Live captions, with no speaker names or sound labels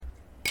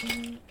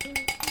Cheers.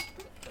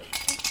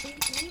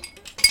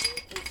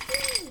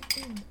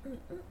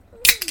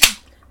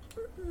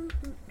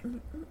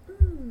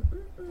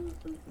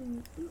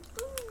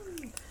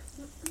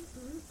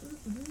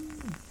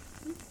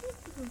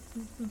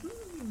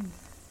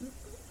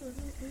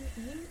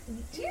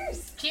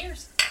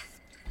 Cheers.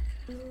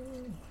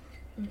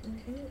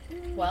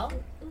 Well,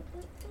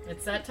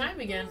 it's that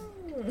time again.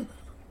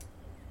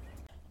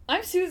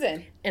 I'm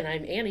Susan. And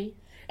I'm Annie.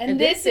 And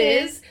this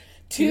is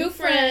Two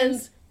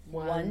Friends,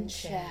 One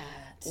Chat.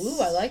 Ooh,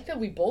 I like that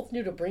we both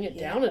knew to bring it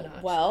down a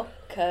notch. Well,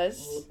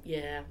 because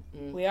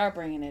we are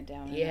bringing it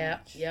down a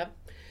notch. Yep.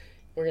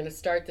 We're going to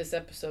start this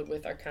episode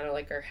with our kind of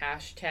like our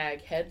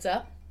hashtag heads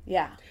up.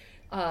 Yeah.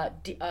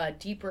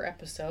 Deeper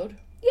episode.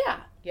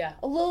 Yeah. Yeah.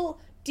 A little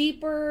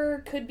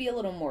deeper, could be a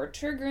little more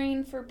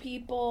triggering for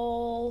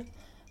people.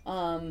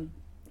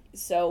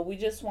 So we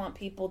just want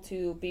people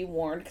to be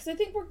warned, because I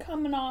think we're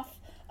coming off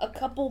a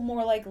couple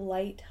more like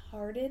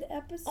light-hearted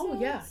episodes. Oh,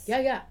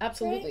 yeah,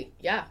 absolutely. Right?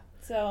 Yeah.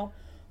 So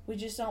we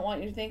just don't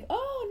want you to think,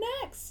 oh,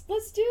 next,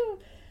 let's do,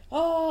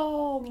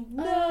 oh,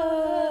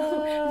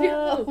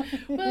 no.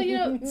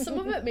 Well, some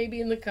of it may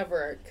be in the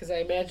cover art, because I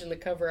imagine the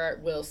cover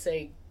art will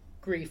say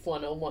Greif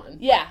 101.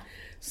 Yeah.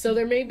 So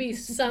there may be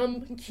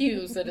some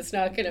cues that it's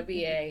not going to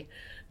be a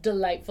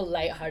delightful,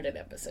 lighthearted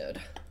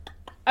episode.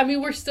 I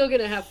mean, we're still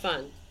going to have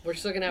fun. We're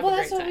still going to have a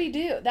great time. Well, that's what we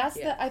do. That's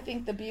I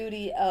think, the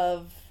beauty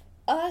of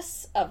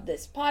us, of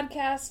this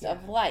podcast,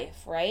 of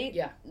life, right?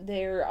 Yeah.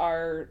 There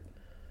are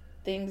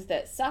things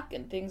that suck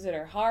and things that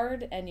are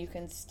hard, and you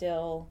can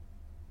still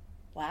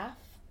laugh.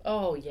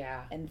 Oh,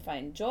 yeah. And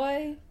find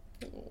joy.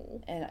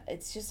 And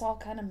it's just all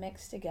kind of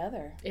mixed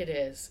together. It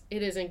is.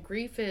 And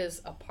grief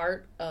is a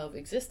part of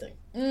existing.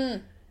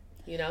 You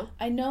know?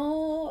 I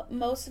know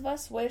most of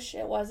us wish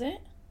it wasn't.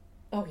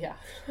 Oh, yeah.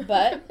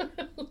 But...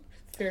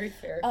 Very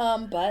fair.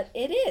 But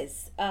it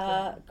is.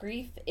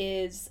 Grief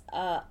is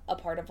a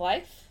part of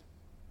life.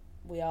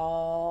 We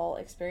all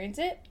experience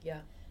it. Yeah.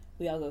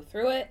 We all go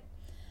through it.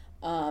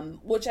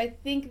 Which I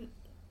think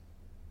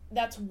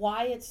that's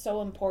why it's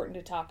so important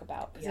to talk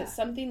about. Because it's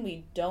something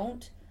we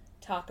don't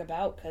talk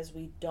about because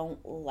we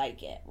don't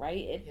like it, right?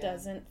 It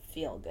doesn't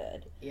feel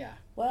good. Yeah.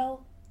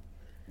 Well,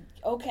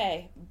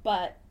 okay,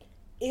 but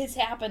it's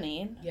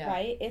happening,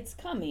 right? It's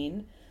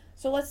coming.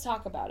 So let's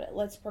talk about it.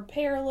 Let's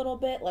prepare a little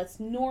bit. Let's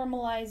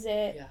normalize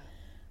it. Yeah.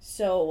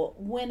 So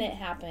when it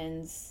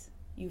happens,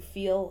 you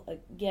feel,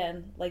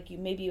 again, like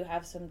maybe you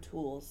have some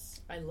tools.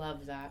 I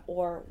love that.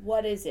 Or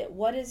what is it?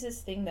 What is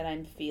this thing that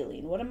I'm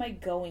feeling? What am I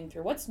going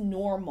through? What's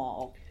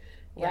normal?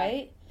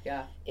 Right?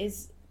 Yeah.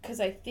 Because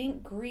I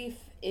think grief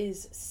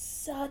is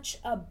such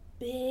a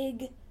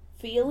big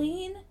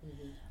feeling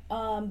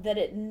that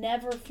it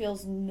never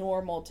feels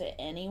normal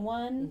to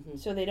anyone.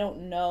 So they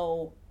don't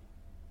know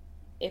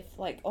if,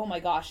 like, oh my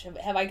gosh,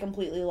 have I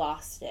completely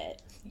lost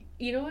it?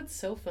 You know what's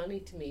so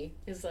funny to me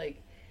is,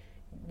 like,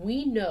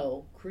 we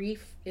know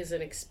grief is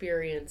an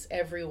experience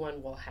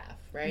everyone will have,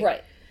 right?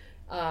 Right.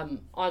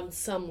 On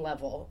some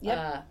level.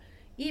 Yep.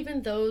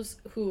 Even those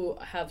who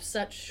have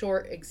such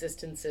short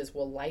existences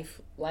will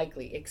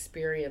likely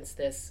experience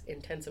this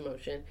intense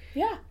emotion.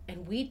 Yeah.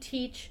 And we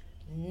teach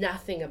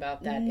nothing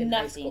about that in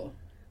high school.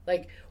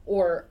 Like,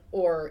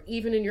 or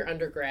even in your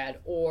undergrad,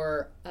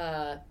 or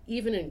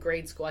even in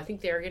grade school. I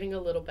think they're getting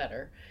a little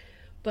better.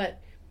 But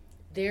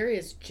there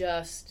is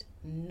just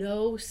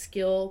no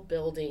skill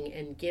building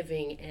and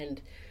giving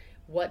and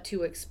what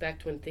to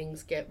expect when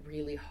things get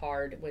really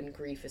hard, when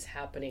grief is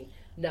happening.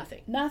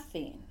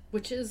 Nothing.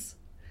 Which is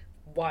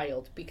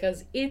wild,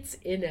 because it's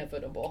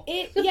inevitable.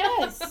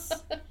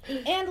 Yes.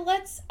 And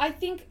let's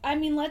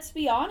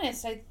be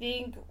honest. I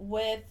think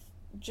with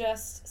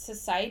just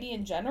society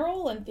in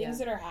general and things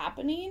that are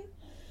happening,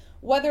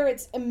 whether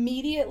it's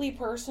immediately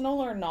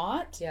personal or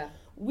not,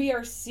 we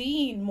are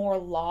seeing more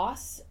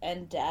loss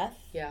and death,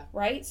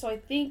 right? So I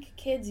think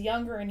kids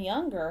younger and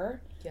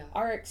younger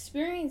are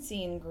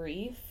experiencing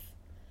grief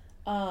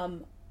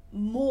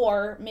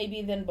more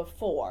maybe than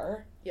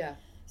before.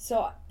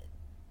 So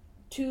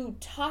to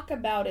talk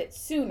about it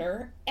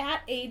sooner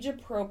at age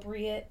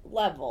appropriate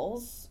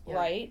levels,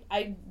 right?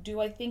 I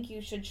think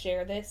you should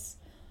share this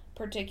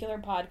particular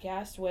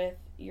podcast with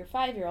your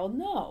 5-year-old.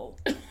 No.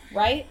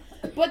 Right?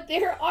 But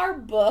there are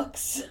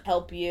books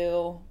help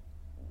you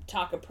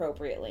talk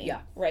appropriately,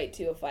 right,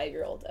 to a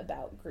 5-year-old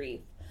about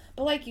grief.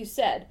 But like you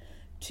said,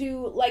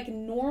 to like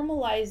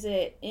normalize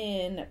it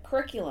in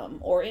curriculum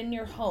or in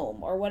your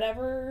home or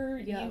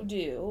whatever you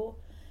do,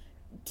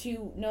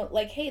 to know,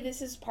 like, hey,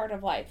 this is part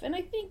of life. And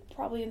I think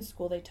probably in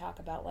school they talk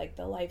about like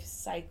the life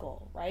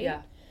cycle, right?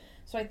 Yeah.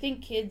 So I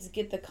think kids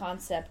get the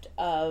concept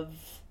of,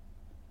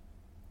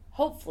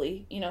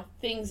 hopefully,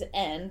 things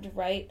end,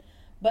 right?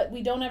 But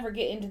we don't ever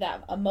get into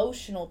that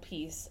emotional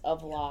piece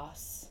of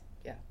loss.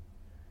 Yeah.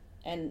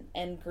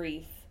 And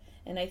grief.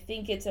 And I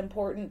think it's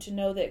important to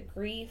know that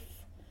grief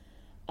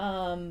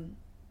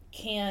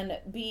can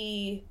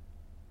be,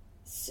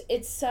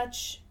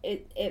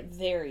 it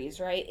varies,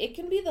 right? It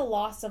can be the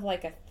loss of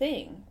like a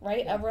thing,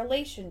 right? A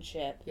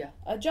relationship,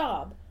 a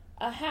job,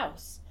 a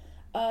house,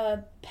 a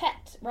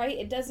pet, right?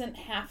 It doesn't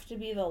have to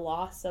be the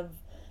loss of,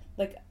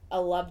 like,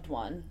 a loved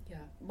one. Yeah.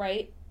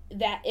 Right?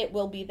 That it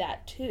will be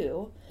that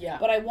too. Yeah.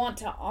 But I want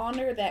to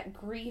honor that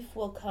grief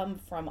will come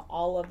from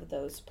all of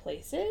those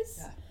places.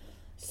 Yeah.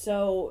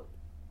 So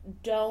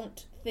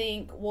don't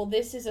think, well,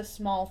 this is a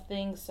small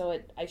thing, so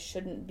I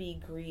shouldn't be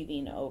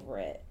grieving over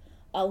it.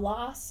 A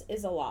loss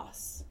is a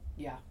loss.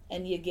 Yeah.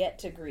 And you get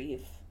to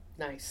grieve.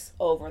 Nice.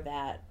 Over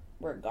that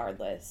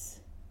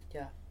regardless.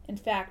 Yeah. In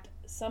fact,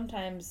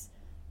 sometimes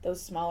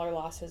those smaller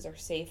losses are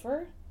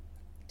safer.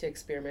 To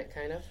experiment,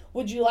 kind of.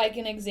 Would you like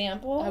an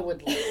example? I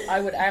would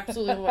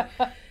absolutely.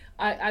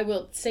 I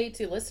will say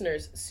to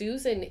listeners,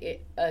 Susan,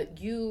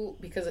 you,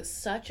 because it's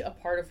such a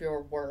part of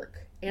your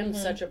work and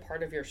such a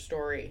part of your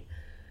story,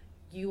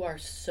 you are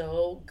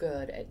so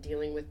good at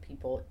dealing with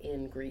people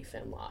in grief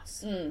and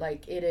loss.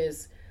 Like, it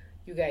is,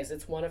 you guys,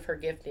 it's one of her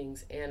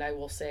giftings, and I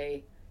will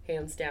say,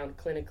 hands down,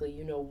 clinically,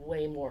 you know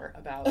way more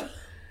about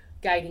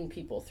guiding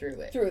people through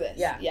it. Through this.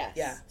 Yeah. Yes.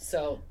 Yeah.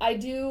 So I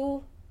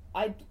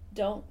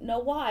don't know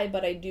why,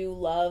 but I do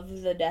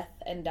love the death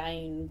and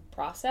dying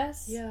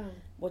process. Yeah.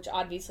 Which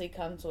obviously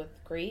comes with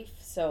grief.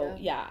 So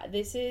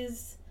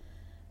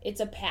it's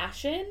a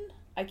passion.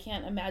 I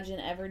can't imagine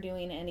ever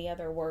doing any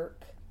other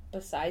work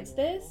besides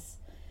this.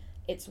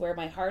 It's where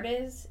my heart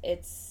is.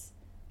 It's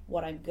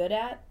what I'm good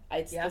at.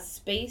 It's the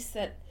space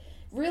that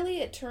really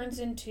it turns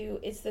into,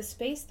 it's the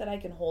space that I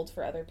can hold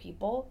for other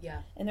people. Yeah.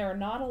 And there are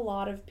not a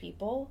lot of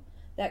people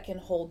that can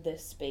hold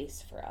this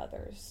space for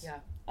others. Yeah.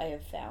 I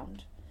have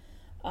found.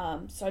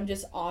 So I'm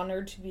just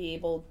honored to be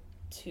able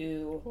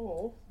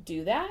to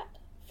do that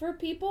for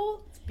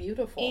people. It's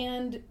beautiful.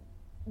 And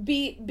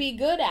be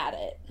good at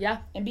it. Yeah.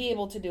 And be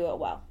able to do it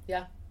well.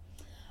 Yeah.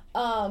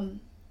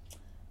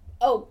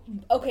 Oh,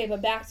 okay,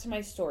 but back to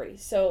my story.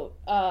 So,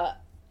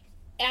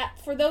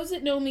 for those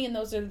that know me and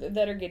those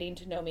that are getting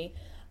to know me,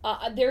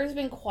 there has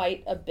been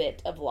quite a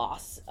bit of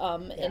loss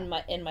in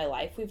my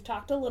life. We've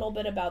talked a little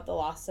bit about the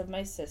loss of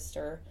my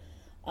sister,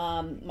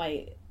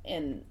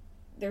 and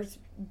there's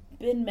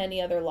been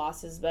many other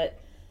losses, but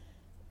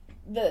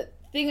the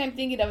thing I'm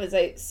thinking of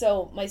is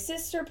so my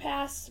sister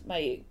passed,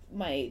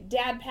 my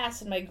dad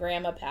passed, and my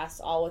grandma passed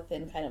all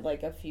within kind of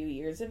like a few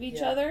years of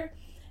each other,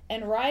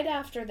 and right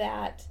after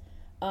that,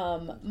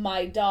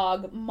 my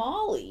dog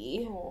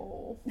Molly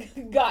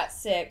got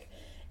sick.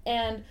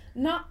 And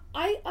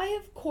I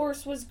of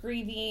course was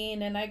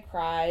grieving, and I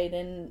cried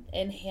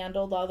and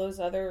handled all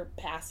those other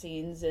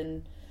passings,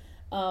 and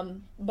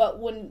but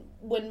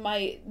when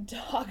my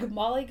dog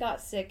Molly got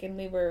sick and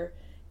we were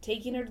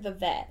taking her to the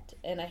vet,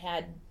 and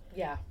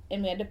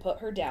we had to put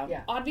her down.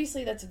 Yeah.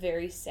 Obviously that's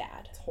very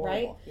sad,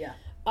 right? Yeah.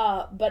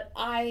 But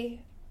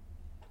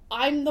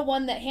I'm the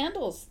one that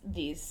handles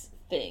these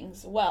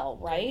things well,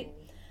 right? Mm-hmm.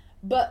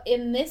 But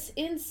in this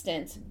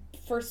instance,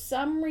 for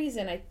some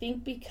reason, I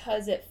think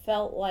because it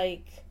felt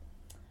like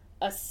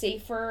a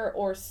safer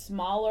or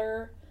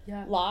smaller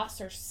loss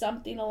or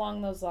something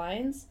along those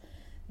lines,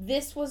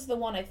 this was the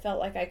one I felt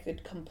like I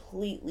could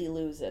completely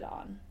lose it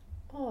on.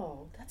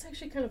 Oh, that's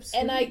actually kind of sweet.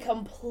 And I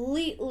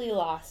completely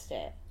lost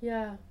it.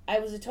 Yeah. I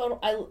was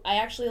I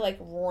actually like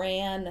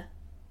ran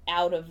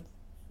out of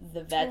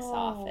the vet's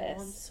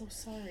office. I'm so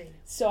sorry.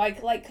 So I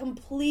like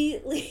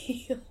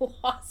completely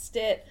lost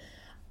it.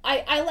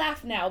 I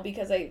laugh now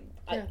because I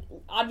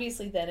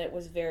obviously then it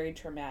was very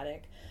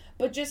traumatic,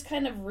 but just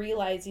kind of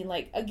realizing,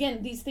 like,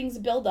 again, these things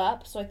build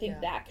up, so I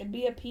think that could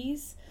be a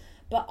piece,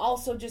 but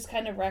also just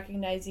kind of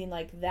recognizing,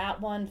 like, that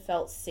one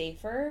felt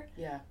safer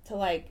to,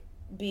 like,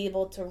 be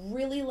able to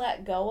really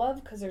let go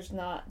of, because there's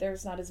not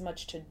as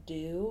much to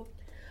do.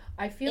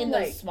 I feel in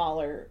like those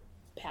smaller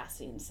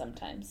passings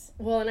sometimes.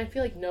 Well, and I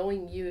feel like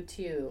knowing you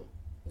too,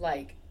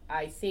 like,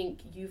 I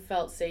think you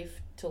felt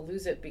safe to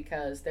lose it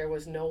because there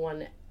was no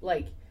one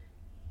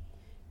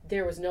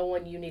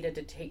you needed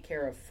to take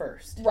care of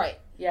first. Right.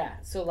 Yeah.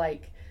 So,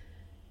 like,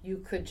 you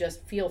could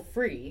just feel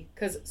free,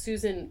 because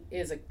Susan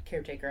is a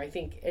caretaker. I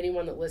think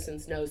anyone that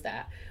listens knows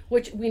that,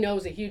 which we know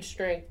is a huge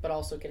strength, but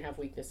also can have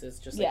weaknesses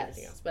just like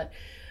anything else. But,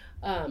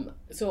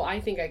 so I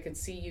think I could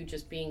see you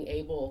just being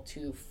able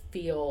to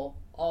feel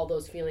all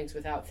those feelings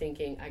without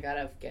thinking, I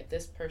gotta get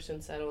this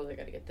person settled, I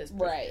gotta get this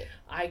person. Right.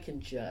 I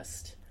can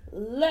just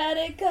let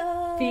it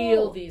go.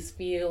 Feel these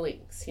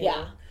feelings, you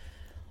know?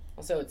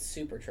 Also, it's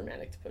super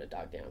traumatic to put a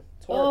dog down.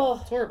 It's horrible.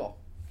 It's horrible.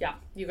 Yeah.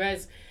 You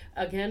guys,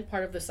 again,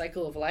 part of the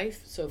cycle of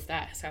life. So if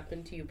that has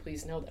happened to you,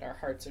 please know that our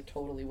hearts are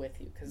totally with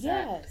you, because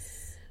that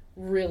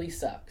really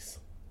sucks.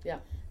 Yeah.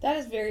 That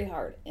is very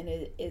hard, and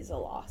it is a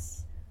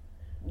loss.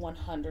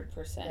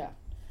 100%. Yeah.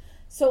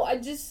 So I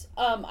just,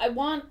 I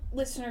want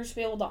listeners to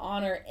be able to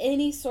honor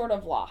any sort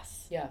of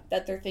loss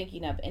that they're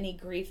thinking of, any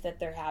grief that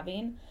they're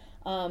having.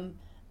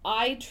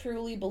 I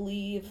truly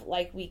believe,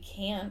 like, we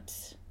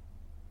can't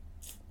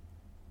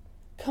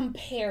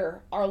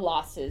compare our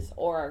losses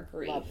or our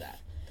grief. Love that.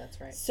 That's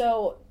right.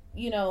 So,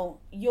 you know,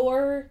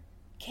 your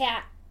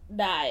cat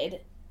died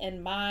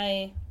and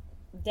my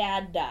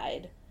dad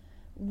died.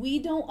 We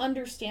don't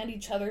understand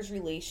each other's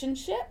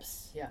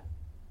relationships. Yeah.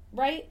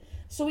 Right?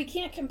 So we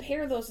can't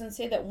compare those and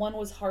say that one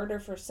was harder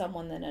for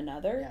someone than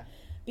another. Yeah.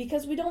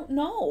 because we don't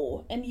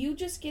know, and you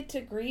just get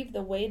to grieve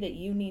the way that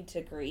you need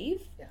to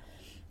grieve. Yeah.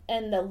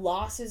 And the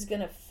loss is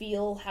going to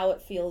feel how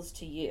it feels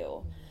to you.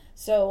 Mm-hmm.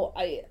 So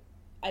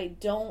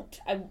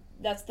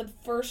that's the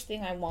first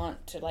thing I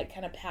want to like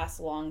kind of pass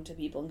along to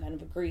people in kind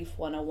of a grief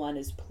 101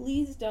 is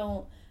please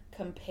don't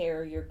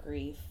compare your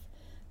grief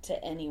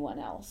to anyone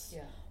else.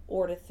 Yeah.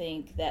 Or to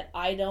think that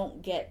I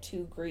don't get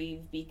to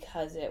grieve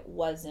because it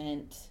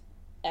wasn't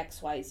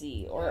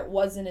XYZ or it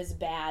wasn't as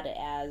bad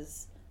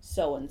as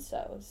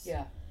so-and-so's.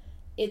 Yeah.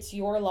 It's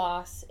your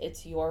loss.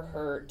 It's your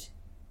hurt.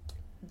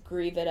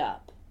 Grieve it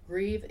up.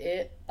 Grieve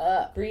it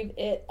up. Grieve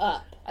it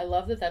up. I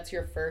love that that's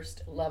your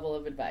first level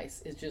of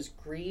advice, is just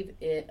grieve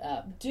it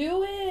up.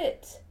 Do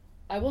it.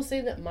 I will say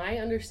that my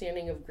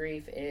understanding of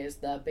grief is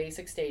the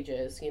basic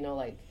stages,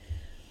 like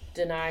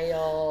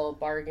denial,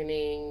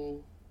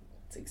 bargaining,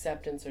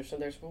 acceptance, or so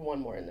there's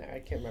one more in there. I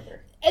can't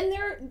remember. And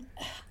there,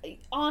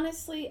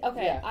 honestly,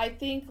 okay, yeah. I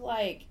think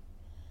like,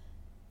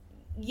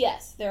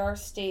 yes, there are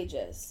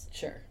stages.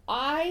 Sure.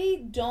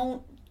 I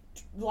don't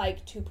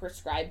like to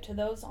prescribe to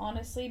those,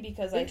 honestly,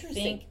 because I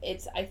think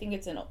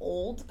it's an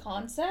old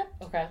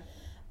concept. Okay.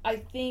 I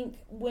think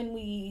when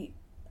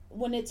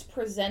it's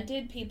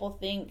presented, people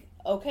think,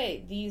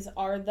 okay, these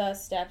are the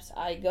steps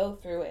I go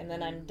through and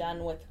then I'm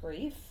done with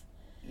grief.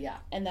 Yeah.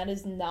 And that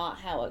is not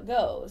how it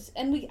goes.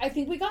 And I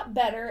think we got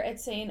better at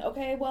saying,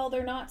 okay, well,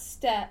 they're not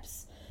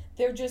steps.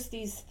 They're just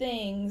these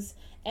things,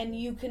 and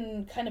you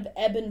can kind of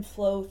ebb and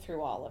flow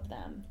through all of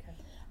them.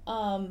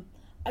 Okay.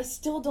 I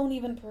still don't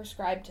even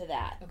prescribe to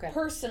that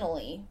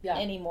personally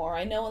anymore.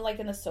 I know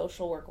in the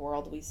social work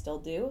world we still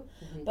do,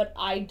 but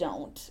I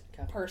don't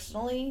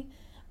personally.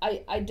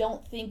 I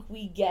don't think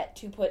we get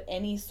to put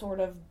any sort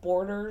of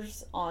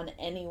borders on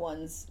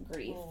anyone's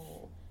grief.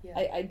 Oh,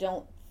 yeah. I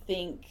don't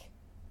think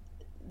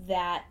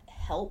that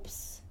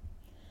helps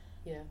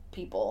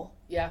people.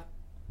 Yeah.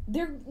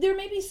 There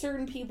may be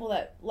certain people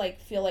that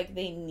feel like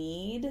they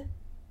need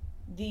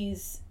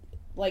these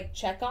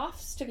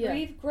check-offs to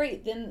grieve.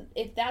 Great. Then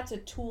if that's a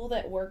tool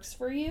that works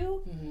for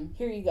you,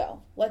 here you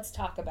go. Let's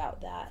talk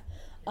about that.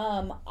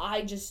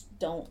 I just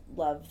don't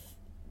love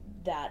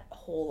that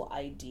whole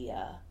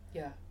idea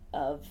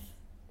of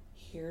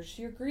here's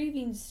your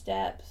grieving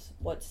steps.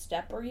 What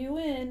step are you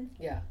in?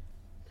 Yeah.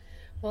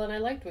 Well, and I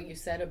liked what you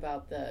said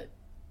about the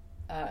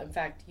in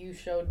fact, you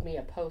showed me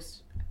a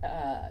post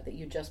that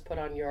you just put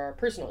on your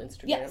personal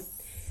Instagram.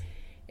 Yes.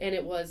 And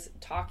it was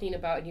talking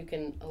about, and you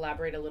can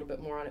elaborate a little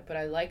bit more on it, but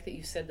I like that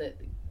you said that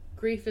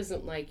grief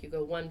isn't like you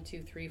go 1,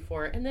 2, 3,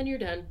 4, and then you're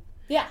done.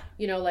 Yeah.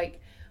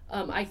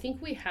 I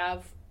think we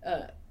have,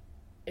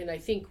 and I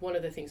think one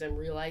of the things I'm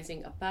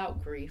realizing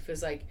about grief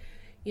is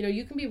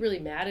you can be really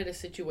mad at a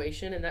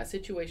situation, and that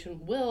situation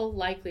will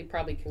likely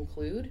probably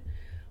conclude,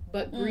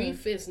 but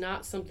grief is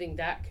not something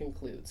that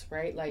concludes,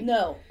 right?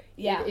 No.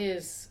 Yeah. It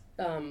is,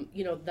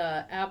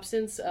 the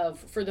absence of,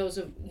 for those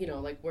of,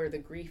 where the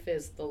grief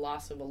is the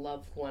loss of a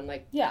loved one,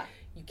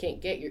 you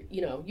can't get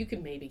you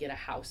can maybe get a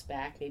house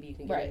back, maybe you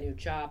can get a new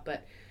job,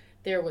 but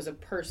there was a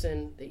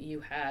person that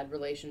you had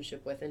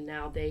relationship with, and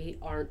now they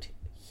aren't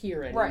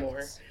here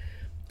anymore.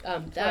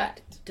 Right.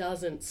 That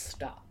doesn't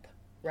stop,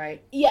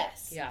 right?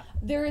 Yes. Yeah.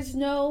 There is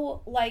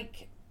no,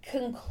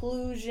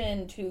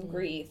 conclusion to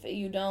grief.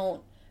 You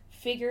don't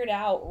figure it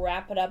out,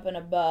 wrap it up in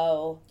a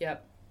bow.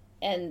 Yep.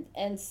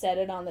 And set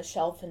it on the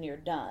shelf and you're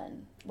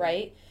done,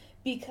 right?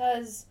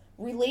 Because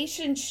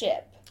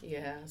relationship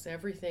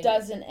everything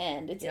doesn't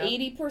end. It's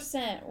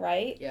 80%,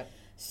 right? Yep.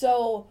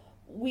 So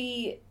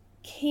we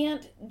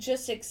can't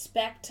just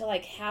expect to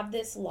have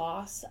this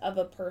loss of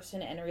a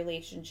person and a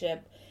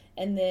relationship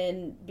and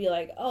then be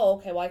like, oh,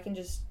 okay, well I can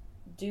just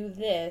do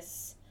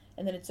this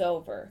and then it's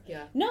over.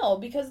 Yeah. No,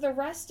 because the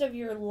rest of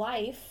your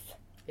life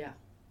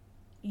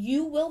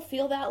you will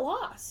feel that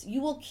loss. You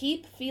will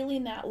keep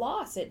feeling that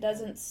loss. It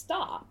doesn't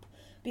stop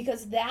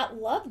because that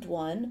loved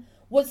one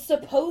was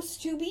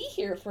supposed to be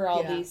here for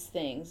all these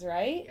things,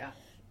 right? Yeah.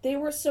 They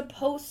were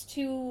supposed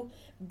to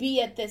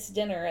be at this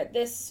dinner, at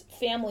this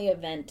family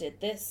event, at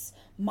this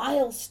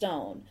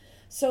milestone.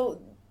 So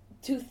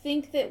to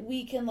think that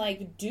we can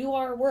do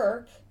our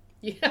work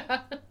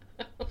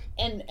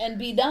and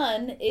be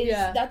done is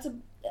that's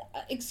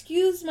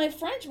excuse my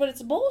French, but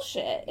it's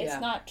bullshit. It's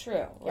not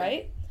true,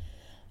 right?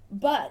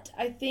 But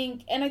I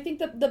think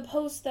the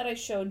post that I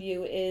showed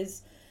you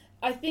is,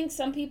 I think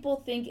some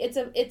people think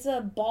it's a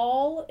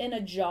ball in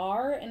a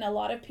jar, and a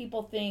lot of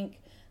people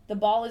think the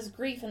ball is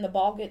grief and the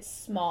ball gets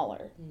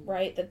smaller,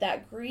 right?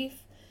 That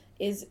grief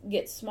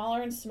gets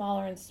smaller and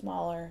smaller and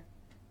smaller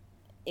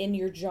in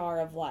your jar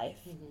of life.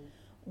 Mm-hmm.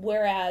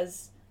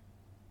 Whereas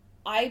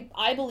I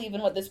believe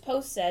in what this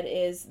post said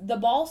is the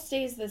ball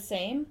stays the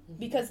same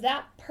because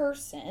that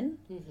person,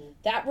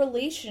 that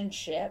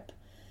relationship,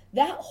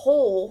 that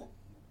hole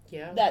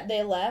that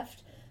they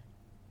left,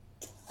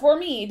 for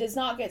me, does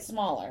not get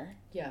smaller.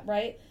 Yeah.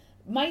 Right?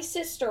 My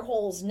sister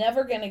hole's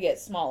never going to get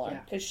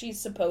smaller because she's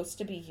supposed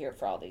to be here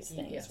for all these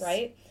things,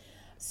 right?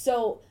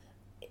 So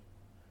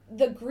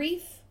the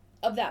grief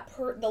of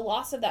the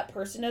loss of that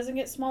person doesn't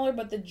get smaller,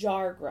 but the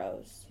jar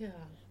grows. Yeah.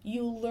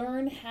 you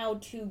learn how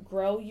to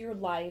grow your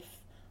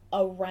life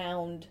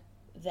around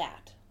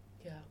that.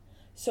 Yeah.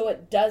 So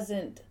it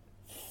doesn't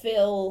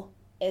fill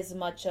as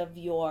much of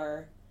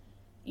your,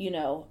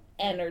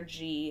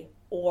 energy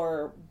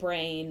or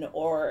brain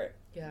or,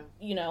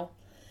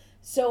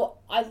 So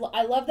I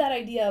love that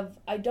idea of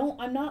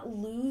I'm not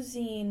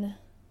losing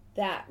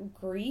that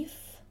grief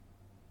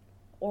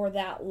or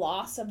that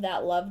loss of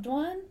that loved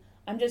one.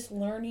 I'm just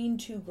learning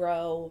to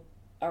grow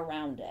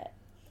around it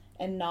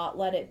and not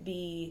let it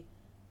be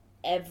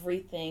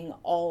everything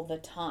all the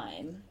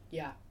time.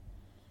 Yeah.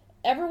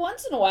 Every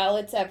once in a while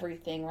it's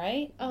everything,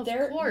 right? Oh, of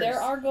course.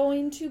 There are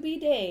going to be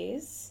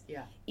days,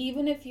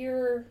 even if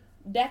you're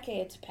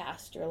decades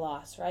past your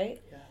loss,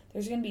 right? Yeah.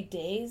 There's going to be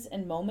days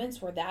and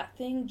moments where that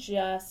thing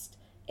just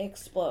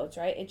explodes,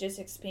 right? It just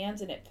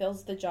expands and it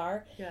fills the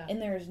jar,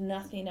 and there's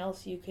nothing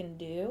else you can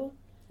do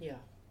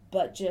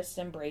but just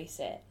embrace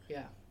it.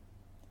 Yeah.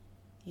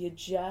 You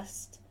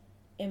just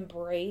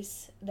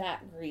embrace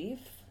that grief,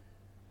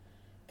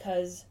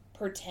 because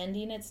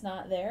pretending it's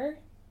not there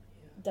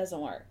doesn't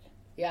work.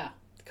 Yeah.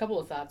 A couple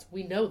of thoughts.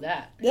 We know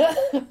that.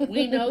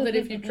 We know that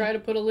if you try to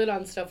put a lid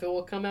on stuff, it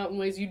will come out in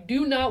ways you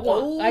do not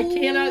want. Oh, I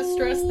cannot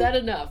stress that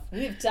enough.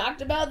 We've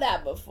talked about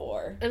that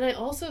before. And I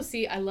also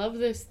I love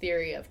this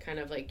theory of kind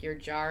of like your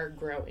jar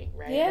growing,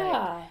 right?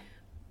 Yeah.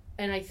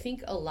 And I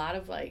think a lot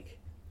of like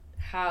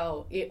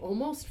how it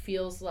almost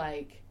feels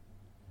like,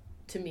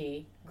 to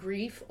me,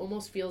 grief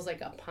almost feels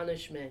like a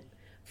punishment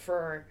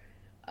for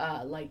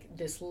like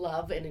this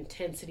love and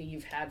intensity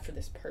you've had for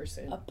this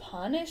person. A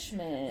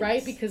punishment.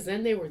 Right? Because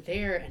then they were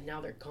there and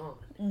now they're gone.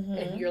 Mm-hmm.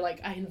 And you're like,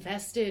 I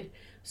invested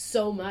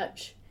so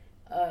much,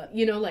 and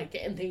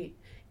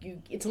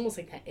it's almost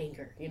like that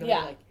anger, You're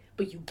like,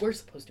 but you were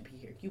supposed to be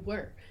here. You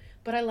were.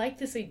 But I like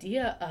this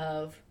idea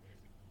of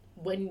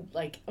when,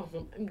 like,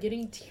 I'm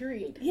getting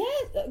teary. Yeah.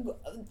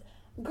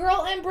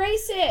 Girl,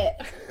 embrace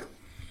it.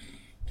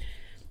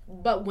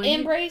 But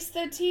when embrace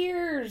the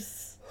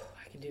tears.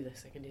 I can do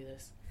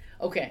this.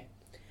 Okay.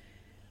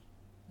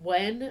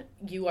 When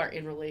you are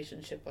in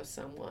relationship with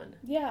someone.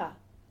 Yeah.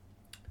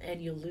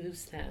 And you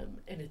lose them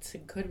and it's a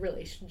good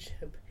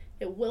relationship,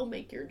 it will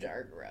make your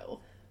jar grow.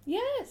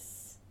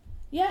 Yes.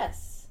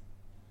 Yes.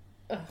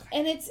 Ugh.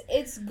 And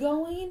it's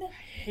going. I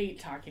hate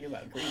talking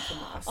about grief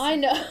and loss. I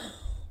know.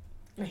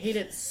 I hate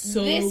it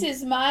so. This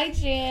is my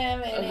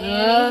jam, and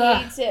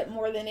Annie hates it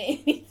more than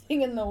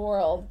anything in the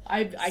world.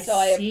 I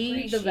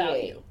see the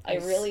value. I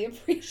really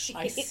appreciate it.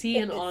 I see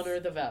and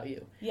honor the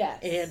value. Yes.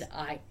 And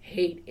I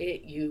hate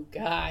it, you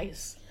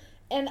guys.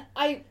 And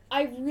I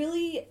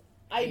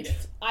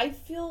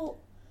feel,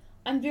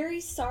 I'm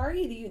very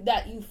sorry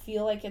that you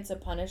feel like it's a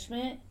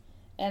punishment,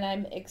 and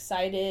I'm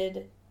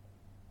excited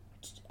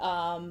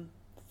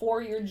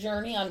for your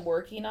journey on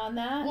working on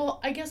that. Well,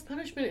 I guess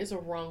punishment is a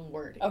wrong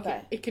word.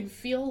 Okay. It can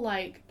feel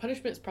like,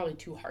 punishment is probably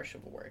too harsh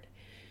of a word,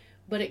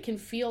 but it can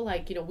feel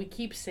like, we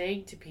keep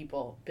saying to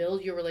people,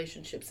 build your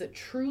relationships, that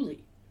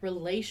truly,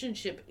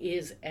 relationship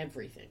is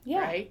everything,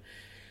 right?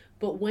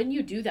 But when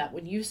you do that,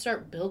 when you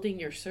start building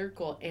your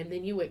circle and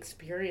then you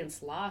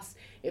experience loss,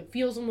 it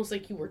feels almost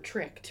like you were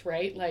tricked,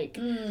 right? Like,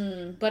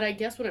 But I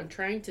guess what I'm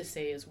trying to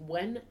say is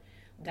when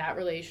that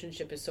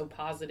relationship is so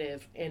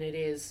positive and it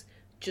is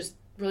just,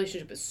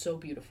 relationship is so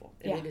beautiful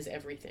and it is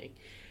everything,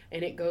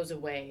 and it goes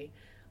away,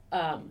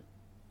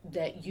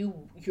 that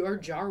your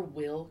jar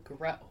will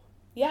grow.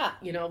 Yeah.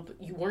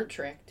 You weren't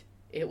tricked.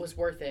 It was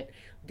worth it.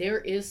 There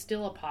is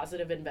still a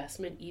positive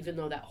investment even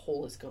though that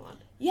hole is gone.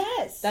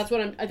 Yes. That's what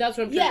I'm trying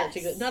to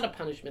articulate. Not a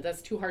punishment.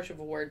 That's too harsh of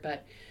a word,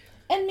 but.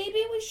 And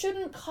maybe we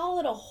shouldn't call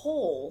it a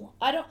hole.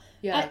 I don't.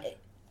 Yeah.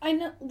 I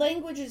know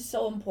language is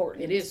so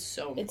important. It is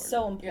so important. It's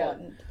so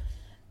important. Yeah.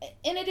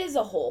 And it is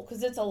a hole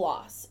because it's a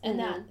loss, and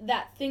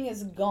that thing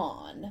is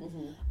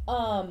gone.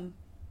 Mm-hmm.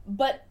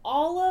 But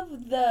all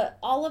of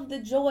the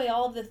joy,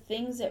 all of the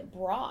things it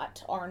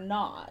brought are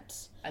not.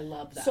 I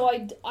love that. So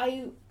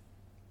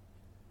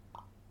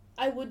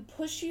I would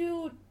push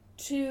you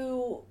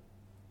to,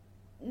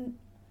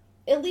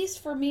 at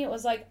least for me, it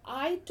was like,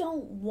 I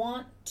don't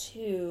want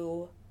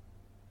to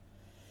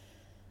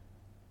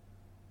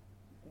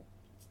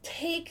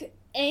take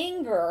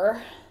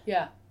anger.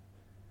 Yeah.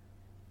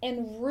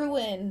 And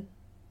ruin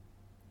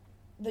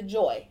the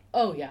joy.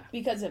 Oh, yeah.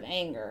 Because of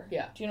anger.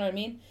 Yeah. Do you know what I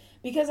mean?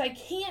 Because I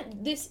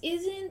can't, this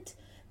isn't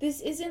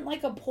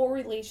like a poor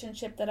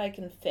relationship that I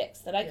can fix,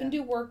 that I can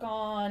do work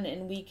on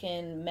and we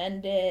can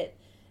mend it,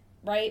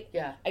 right?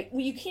 Yeah.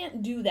 You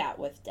can't do that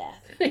with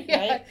death,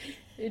 right?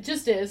 It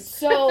just is.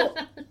 So,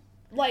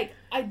 like,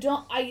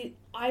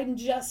 I'm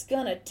just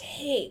gonna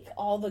take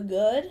all the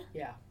good.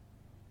 Yeah.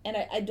 And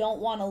I don't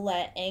want to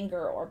let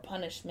anger or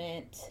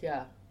punishment.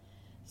 Yeah.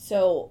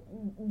 So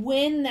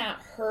when that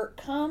hurt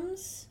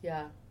comes,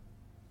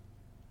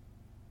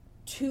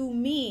 to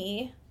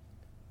me,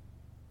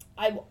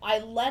 I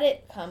let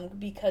it come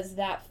because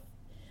that,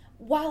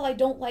 while I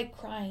don't like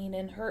crying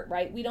and hurt,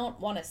 right? We don't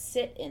want to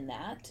sit in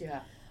that.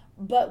 Yeah.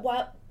 But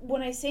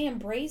when I say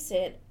embrace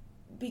it,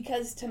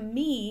 because to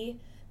me,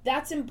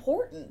 that's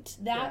important.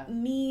 That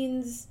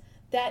means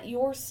that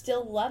you're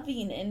still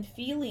loving and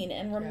feeling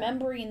and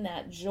remembering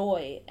that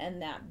joy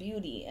and that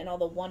beauty and all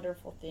the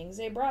wonderful things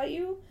they brought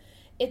you.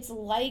 It's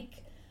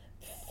like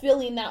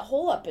filling that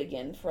hole up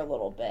again for a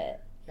little bit.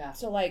 Yeah.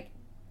 So, like,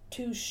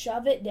 to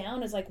shove it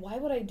down is like, why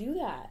would I do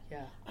that?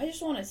 Yeah. I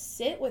just want to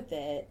sit with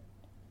it.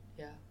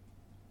 Yeah.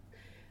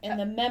 And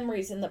the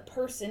memories and the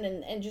person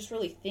and just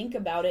really think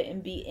about it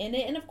and be in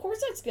it. And of course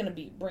that's going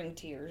to bring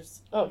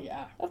tears. Oh,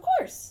 yeah. Of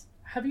course.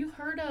 Have you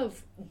heard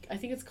of, I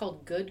think it's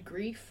called Good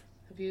Grief?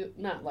 Have you,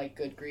 not like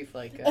Good Grief,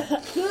 like...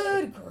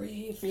 Good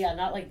Grief. Yeah,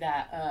 not like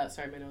that.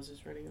 Sorry, my nose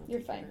is running off. You're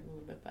fine. A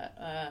little bit,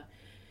 but,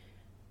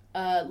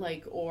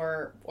 like,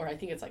 or I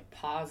think it's like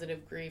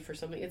Positive Grief or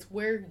something. It's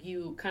where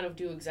you kind of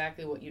do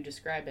exactly what you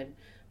describe. And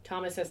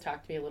Thomas has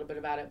talked to me a little bit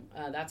about it.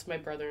 That's my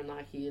brother-in-law.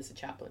 He is a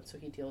chaplain, so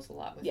he deals a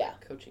lot with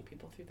coaching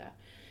people through that.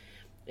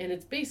 And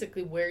it's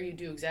basically where you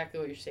do exactly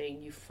what you're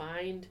saying. You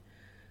find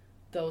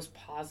those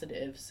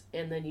positives,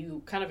 and then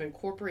you kind of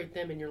incorporate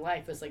them in your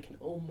life as like an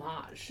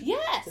homage to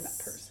that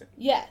person.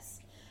 Yes.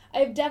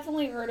 I've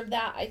definitely heard of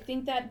that. I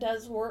think that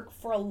does work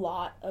for a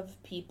lot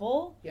of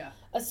people. Yeah.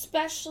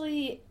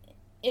 Especially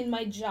in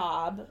my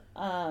job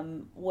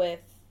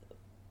with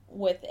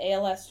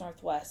ALS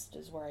Northwest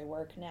is where I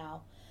work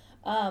now.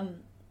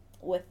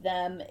 With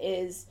them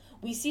is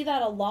we see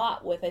that a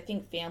lot with, I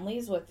think,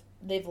 families with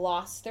they've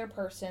lost their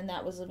person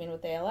that was living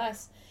with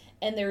ALS,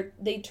 and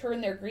they turn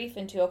their grief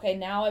into, okay,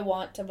 now I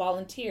want to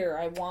volunteer,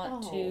 I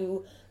want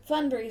to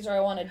fundraise, or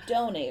I want to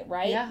donate,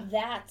 right? Yeah.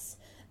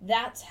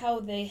 That's how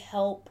they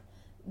help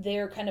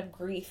their kind of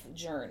grief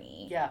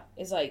journey. Yeah.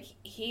 Is like,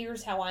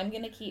 here's how I'm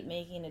going to keep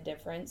making a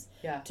difference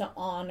to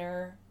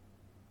honor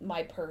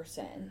my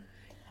person.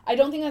 I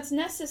don't think that's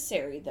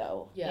necessary,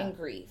 though, in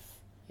grief.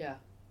 Yeah.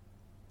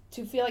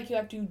 To feel like you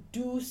have to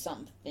do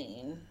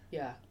something.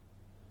 Yeah.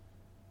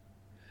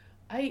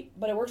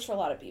 But it works for a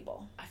lot of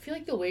people. I feel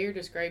like the way you're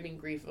describing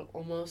grief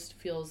almost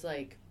feels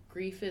like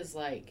grief is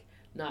like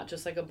not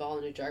just like a ball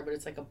in a jar, but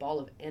it's like a ball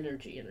of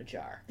energy in a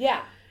jar.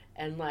 Yeah.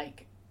 And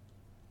like,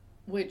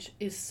 which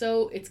is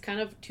it's kind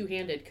of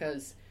two-handed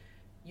because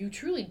you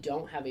truly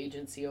don't have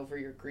agency over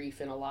your grief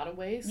in a lot of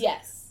ways.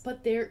 Yes.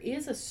 But there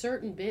is a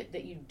certain bit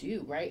that you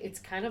do, right? It's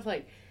kind of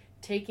like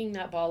taking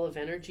that ball of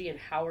energy and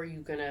how are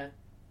you going to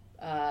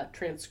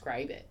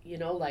transcribe it, you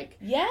know? Like,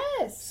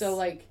 yes. So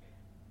like,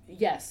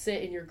 yes,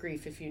 sit in your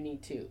grief if you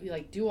need to.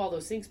 Like, do all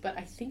those things. But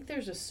I think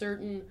there's a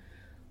certain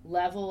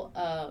level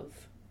of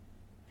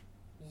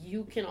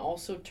you can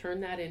also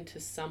turn that into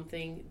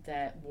something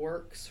that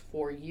works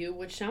for you,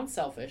 which sounds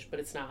selfish, but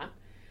it's not.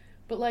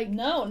 But like...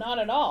 No, not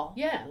at all.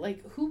 Yeah,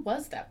 like, who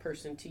was that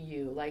person to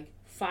you? Like,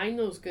 find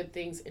those good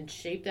things and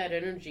shape that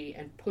energy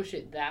and push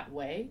it that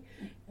way.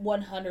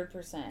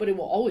 100%. But it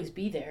will always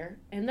be there.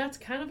 And that's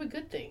kind of a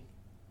good thing,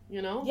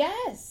 you know?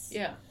 Yes.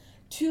 Yeah.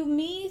 To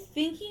me,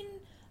 thinking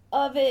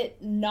of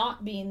it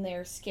not being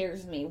there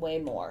scares me way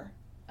more.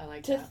 I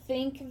like to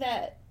think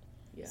that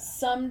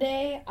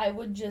someday I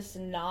would just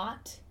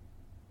not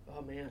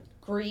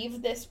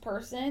grieve this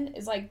person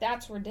is like,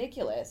 that's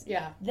ridiculous.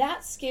 Yeah.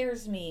 That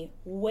scares me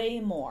way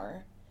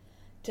more.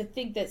 To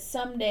think that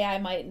someday I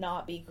might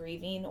not be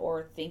grieving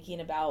or thinking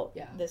about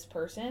this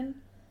person.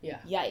 Yeah.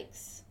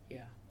 Yikes.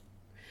 Yeah.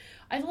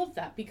 I love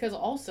that because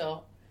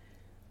also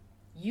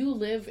you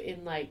live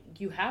in like,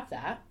 you have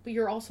that, but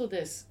you're also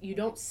you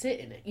don't sit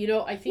in it. You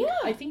know, I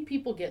think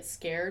people get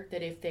scared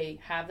that if they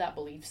have that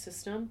belief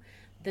system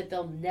that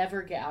they'll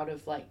never get out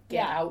of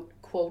out,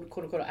 quote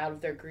unquote, out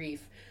of their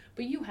grief.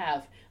 But you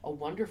have a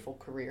wonderful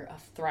career, a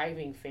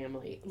thriving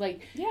family.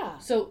 Like,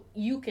 so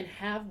you can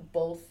have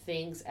both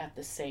things at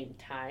the same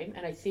time.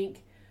 And I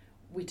think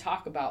we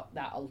talk about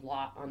that a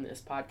lot on this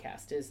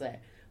podcast is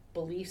that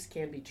beliefs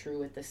can be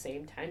true at the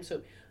same time.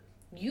 So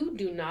you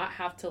do not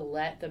have to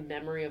let the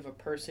memory of a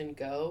person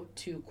go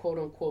to, quote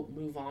unquote,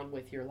 move on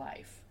with your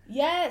life.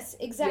 Yes,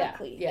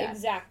 exactly. Yeah.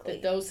 Exactly.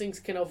 That those things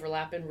can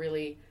overlap and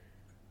really...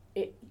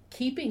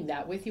 keeping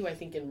that with you, I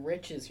think,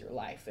 enriches your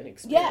life and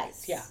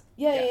experience. Yes.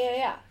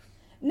 Yeah.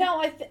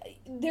 No,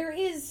 there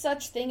is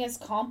such thing as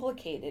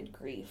complicated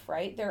grief,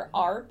 right? There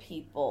are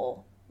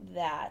people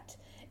that,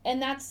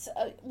 and that's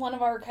one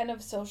of our kind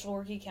of social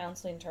worky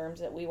counseling terms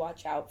that we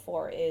watch out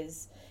for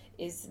is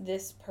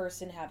this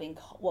person having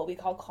what we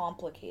call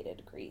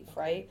complicated grief,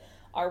 right?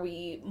 Are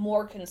we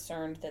more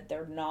concerned that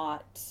they're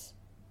not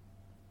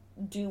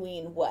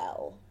doing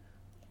well?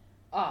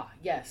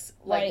 Yes.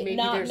 Like maybe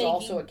there's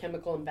also a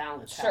chemical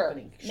imbalance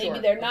happening. Maybe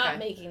they're not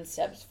making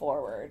steps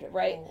forward,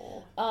 right?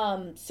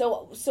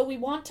 So we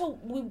want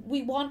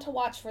to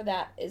watch for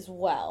that as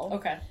well.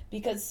 Okay.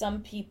 Because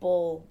some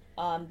people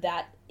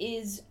that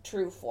is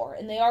true for,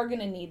 and they are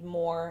going to need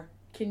more.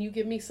 Can you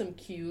give me some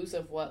cues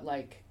of what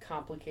like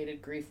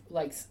complicated grief,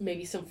 like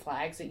maybe some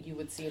flags that you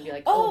would see and be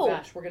like, oh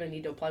gosh, we're going to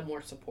need to apply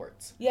more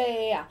supports?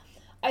 Yeah.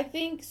 I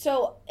think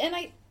so, and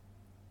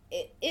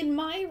in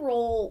my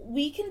role,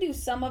 we can do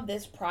some of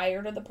this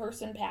prior to the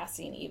person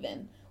passing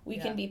even. We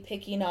can be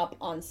picking up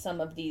on some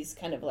of these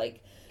kind of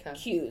like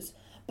cues.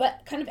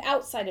 But kind of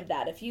outside of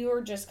that, if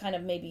you're just kind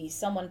of maybe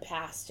someone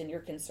passed and you're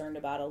concerned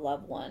about a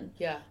loved one.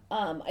 Yeah.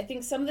 I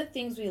think some of the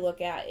things we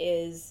look at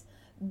is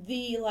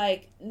the,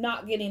 like,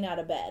 not getting out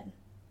of bed.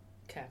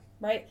 Okay.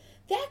 Right?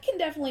 That can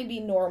definitely be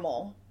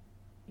normal.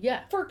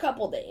 Yeah. For a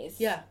couple days.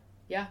 Yeah.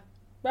 Yeah.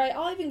 Right?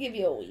 I'll even give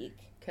you a week.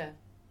 Okay.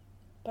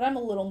 But I'm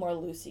a little more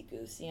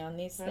loosey-goosey on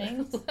these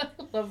things. I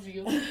love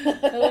you.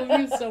 I love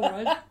you so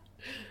much.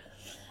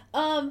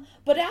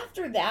 But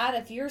after that,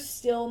 if you're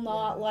still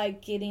not,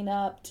 like, getting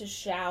up to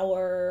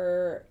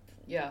shower...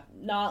 Yeah.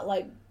 Not,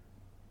 like...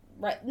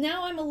 Right.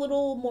 Now I'm a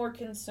little more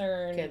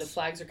concerned. Okay, the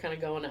flags are kind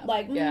of going up.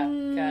 Like, yeah.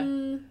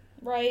 Okay.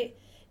 Right?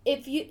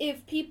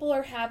 If people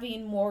are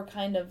having more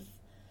kind of...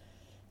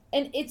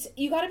 And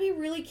you got to be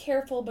really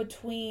careful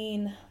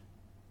between,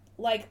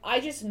 like, I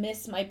just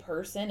miss my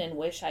person and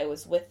wish I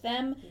was with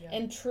them,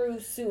 and true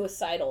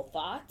suicidal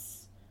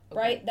thoughts,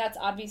 right? That's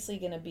obviously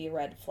going to be a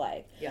red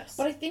flag. Yes.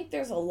 But I think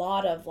there's a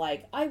lot of,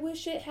 like, I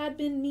wish it had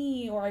been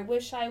me, or I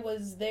wish I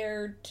was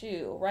there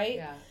too, right?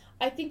 Yeah.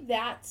 I think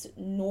that's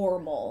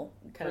normal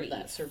kind grief. Of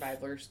that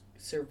survivor's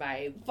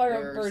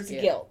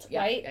guilt,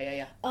 right?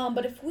 Yeah.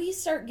 But if we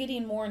start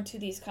getting more into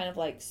these kind of,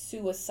 like,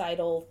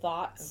 suicidal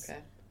thoughts...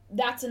 Okay.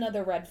 That's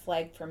another red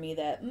flag for me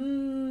that,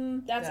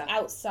 that's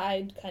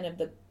outside kind of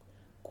the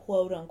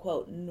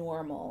quote-unquote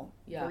normal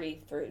grief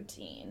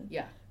routine.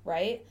 Yeah.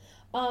 Right?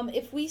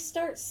 If we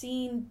start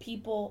seeing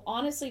people,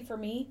 honestly for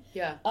me,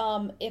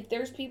 if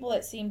there's people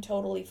that seem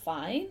totally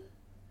fine.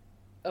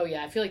 Oh,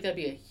 yeah. I feel like that'd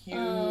be a huge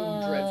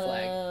red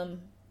flag.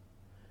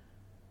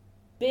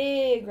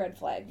 Big red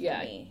flag for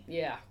me.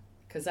 Yeah.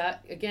 Because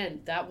that,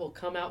 again, that will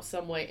come out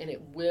some way, and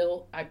it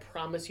will, I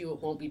promise you,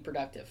 it won't be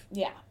productive.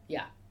 Yeah.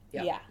 Yeah.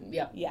 And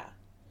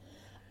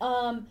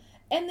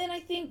then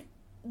I think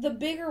the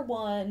bigger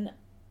one,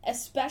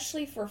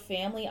 especially for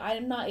family,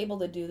 I'm not able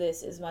to do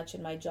this as much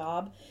in my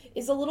job,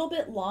 is a little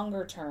bit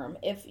longer term.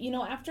 If,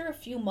 after a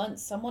few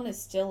months, someone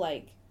is still,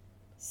 like,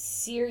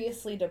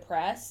 seriously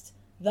depressed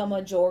the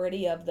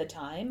majority of the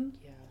time,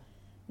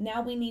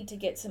 now we need to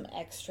get some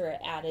extra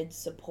added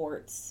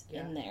supports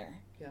in there.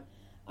 Yeah.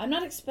 I'm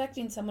not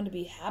expecting someone to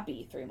be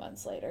happy 3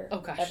 months later. Oh,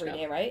 gosh, every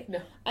day, right? No.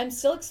 I'm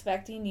still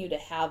expecting you to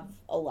have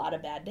a lot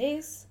of bad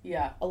days.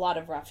 Yeah. A lot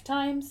of rough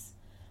times.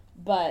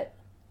 But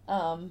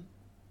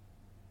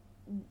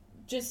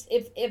just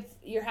if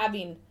you're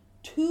having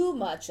too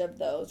much of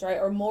those, right,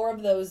 or more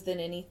of those than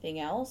anything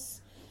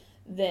else,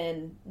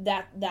 then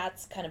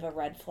that's kind of a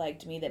red flag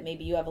to me that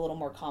maybe you have a little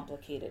more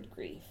complicated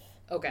grief.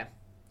 Okay.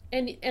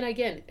 And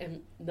again,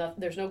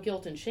 there's no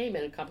guilt and shame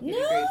in a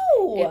complicated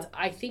grief.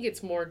 I think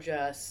it's more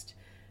just...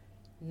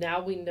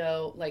 Now we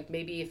know, like,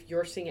 maybe if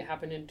you're seeing it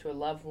happen into a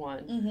loved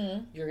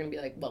one, you're going to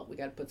be like, well, we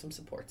got to put some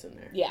supports in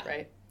there. Yeah.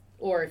 Right?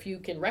 Or if you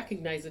can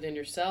recognize it in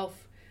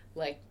yourself,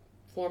 like,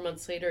 4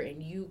 months later,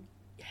 and you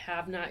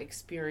have not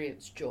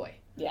experienced joy.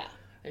 Yeah.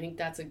 I think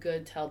that's a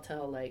good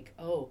telltale, like,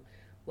 oh,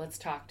 let's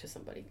talk to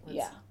somebody.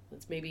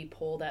 Let's maybe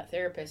pull that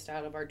therapist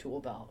out of our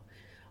tool belt.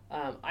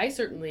 I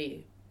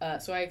certainly...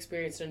 so I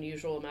experienced an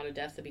unusual amount of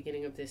death at the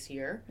beginning of this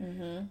year.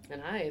 Mm-hmm.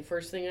 And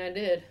first thing I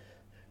did...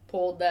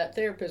 pulled that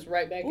therapist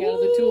right back out of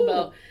the tool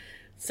belt,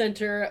 sent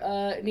her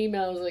an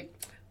email. I was like,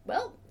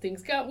 well,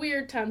 things got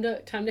weird. Time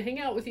to hang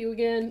out with you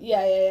again.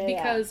 Yeah.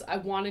 Because I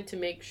wanted to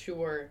make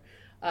sure,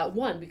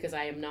 one, because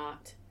I am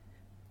not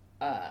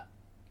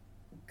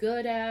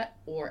good at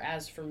or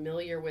as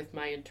familiar with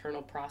my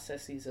internal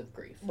processes of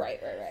grief. Right.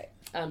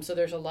 So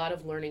there's a lot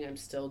of learning I'm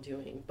still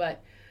doing.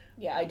 But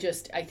I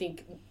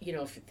think,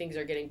 if things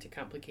are getting to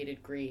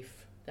complicated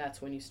grief,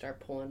 that's when you start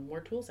pulling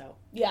more tools out.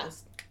 Yeah.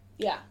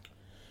 Yeah.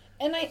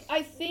 And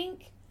I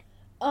think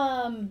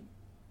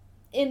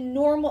in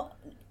normal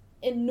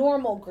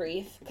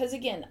grief, because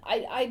again,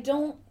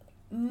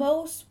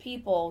 most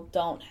people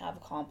don't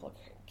have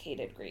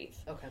complicated grief.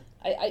 Okay.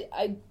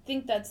 I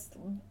think that's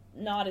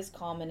not as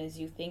common as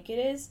you think it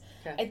is.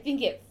 Okay. I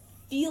think it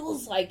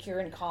feels like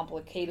you're in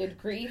complicated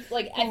grief.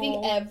 Like, I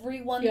think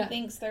everyone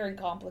thinks they're in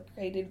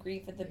complicated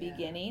grief at the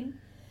beginning,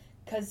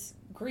 because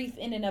grief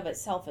in and of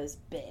itself is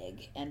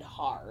big and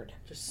hard.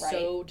 Just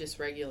so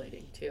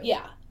dysregulating, too.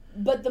 Yeah.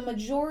 But the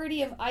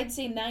majority of, I'd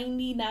say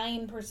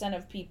 99%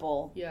 of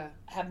people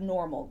have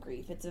normal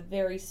grief. It's a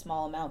very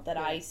small amount that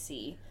I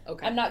see.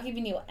 Okay. I'm not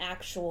giving you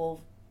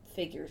actual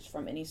figures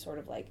from any sort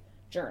of, like,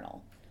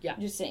 journal. Yeah. I'm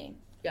just saying.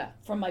 Yeah.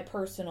 From my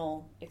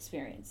personal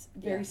experience,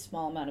 very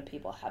small amount of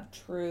people have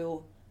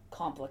true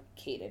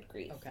complicated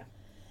grief. Okay.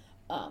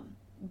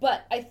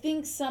 But I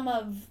think some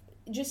of,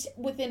 just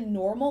within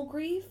normal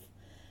grief,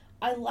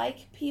 I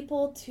like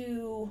people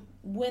to,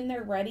 when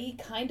they're ready,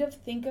 kind of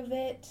think of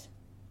it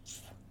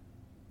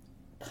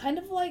kind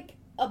of like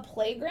a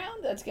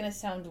playground. That's going to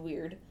sound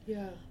weird.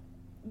 Yeah.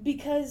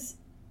 Because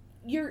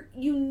you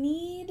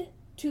need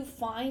to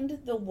find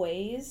the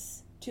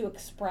ways to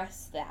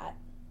express that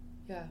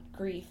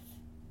grief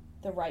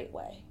the right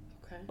way.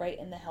 Okay. Right?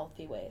 In the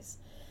healthy ways.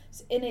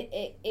 And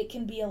it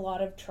can be a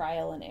lot of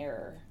trial and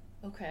error.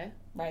 Okay.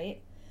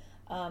 Right?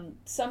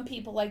 Some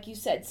people, like you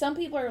said, some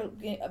people are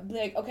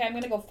like, okay, I'm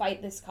going to go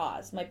fight this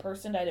cause. My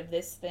person died of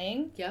this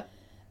thing. Yep.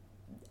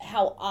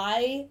 how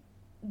I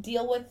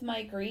deal with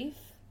my grief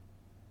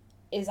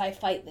is I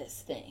fight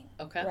this thing.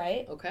 Okay.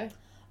 Right? Okay.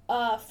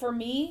 For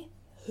me,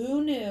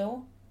 who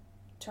knew?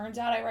 Turns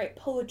out I write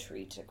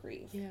poetry to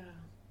grieve. Yeah.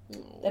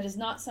 Oh. That is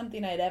not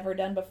something I'd ever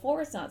done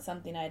before. It's not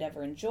something I'd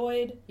ever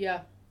enjoyed.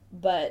 Yeah.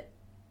 But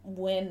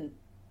when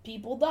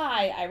people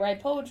die, I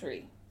write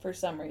poetry for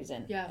some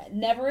reason. Yeah.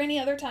 Never any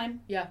other time.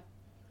 Yeah.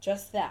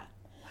 Just that.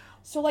 Wow.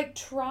 So, like,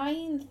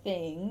 trying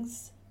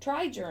things,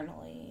 try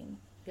journaling.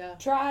 Yeah.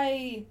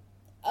 Try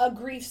a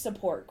grief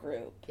support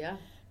group. Yeah.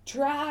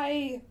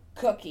 Try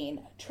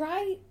cooking.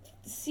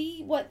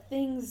 See what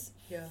things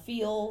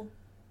feel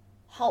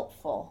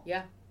helpful.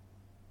 Yeah.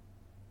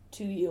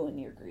 To you and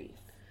your grief.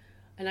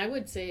 And I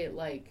would say,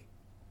 like,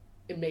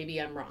 and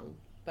maybe I'm wrong,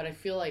 but I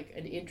feel like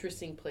an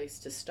interesting place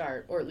to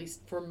start, or at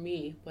least for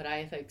me, what I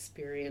have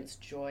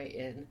experienced joy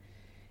in,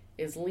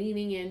 is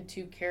leaning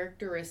into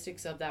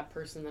characteristics of that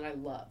person that I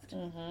loved.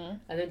 Mm-hmm.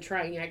 And then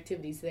trying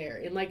activities there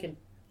in like an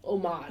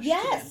homage to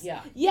them.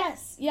 Yeah.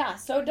 Yes. Yeah.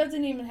 So it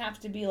doesn't even have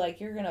to be like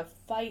you're going to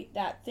fight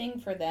that thing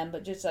for them,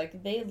 but just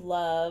like they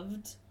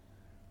loved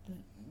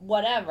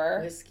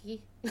whatever.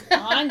 Whiskey. They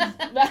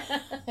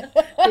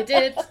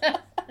did.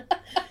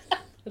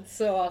 That's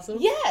so awesome.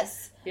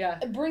 Yes. Yeah.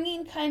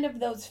 Bringing kind of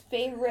those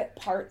favorite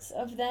parts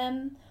of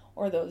them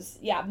or those,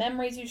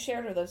 memories you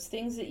shared or those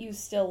things that you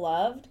still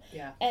loved.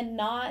 Yeah. And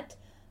not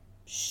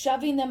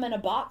shoving them in a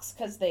box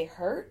because they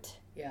hurt.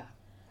 Yeah.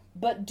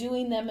 But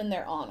doing them in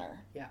their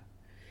honor. Yeah.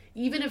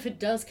 Even if it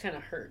does kind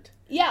of hurt.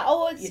 Yeah.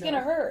 Oh, it's going to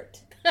hurt.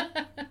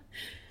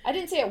 I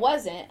didn't say it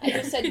wasn't. I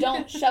just said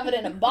don't shove it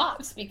in a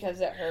box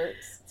because it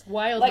hurts. It's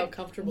wild how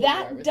comfortable that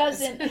you are with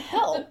doesn't this.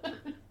 help.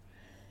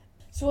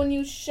 So when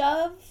you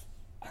shove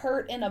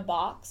hurt in a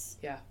box,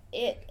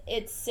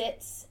 it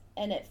sits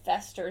and it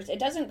festers. It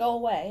doesn't go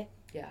away.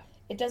 Yeah.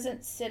 It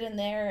doesn't sit in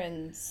there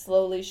and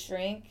slowly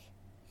shrink.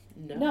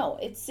 No,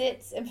 it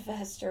sits and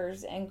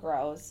festers and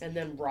grows. And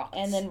then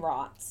rots.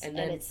 And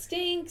then it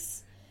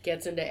stinks.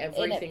 Gets into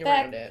everything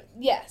around it.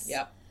 Yes.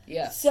 Yep.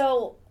 Yes.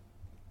 So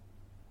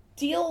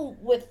deal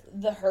with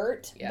the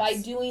hurt by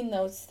doing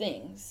those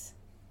things.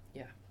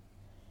 Yeah.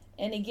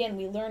 And again,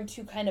 we learn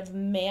to kind of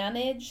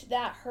manage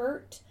that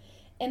hurt.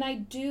 And I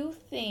do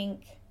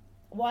think,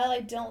 while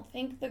I don't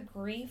think the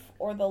grief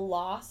or the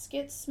loss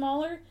gets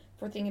smaller,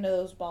 if we're thinking of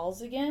those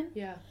balls again,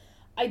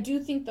 I do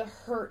think the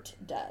hurt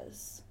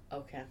does.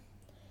 Okay.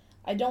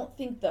 I don't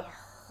think the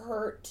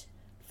hurt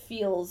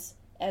feels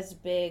as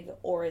big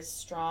or as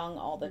strong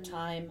all the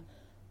time,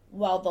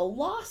 while the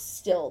loss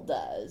still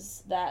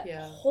does. That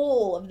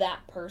whole of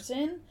that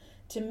person,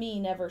 to me,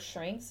 never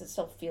shrinks. It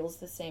still feels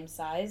the same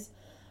size.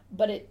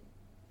 But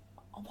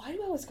why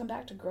do I always come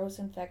back to gross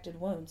infected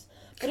wounds?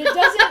 But it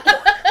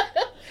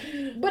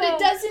doesn't. But it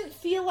doesn't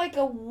feel like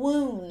a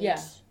wound.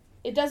 Yeah.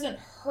 It doesn't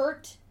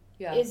hurt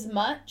as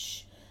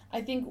much.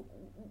 I think,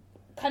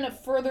 kind of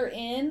further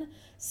in,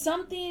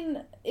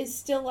 something is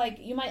still like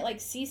you might like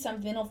see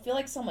something. It'll feel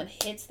like someone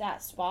hits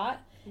that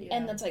spot,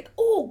 and it's like,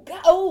 oh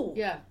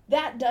God,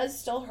 that does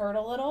still hurt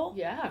a little.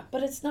 Yeah.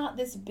 But it's not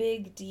this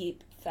big,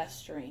 deep,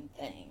 festering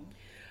thing.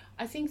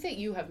 I think that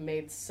you have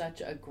made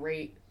such a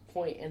great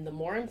point, and the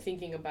more I'm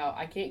thinking about,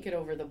 I can't get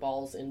over the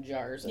balls in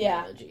jars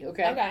analogy.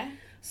 Okay.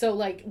 So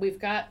like we've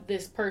got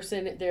this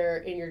person, they're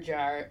in your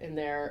jar, and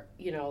they're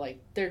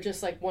like they're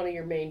just like one of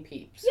your main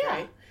peeps,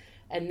 right?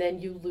 And then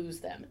you lose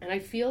them, and I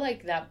feel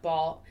like that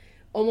ball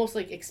almost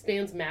like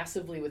expands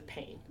massively with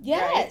pain.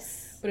 Yes.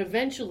 Right? But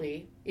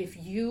eventually, if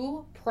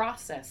you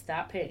process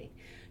that pain,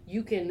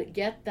 you can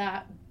get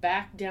that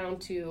back down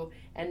to,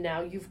 and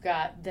now you've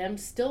got them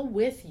still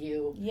with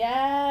you.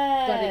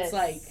 Yes. But it's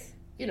like,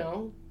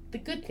 the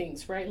good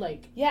things, right?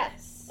 Like,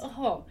 yes.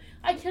 Oh,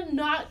 I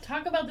cannot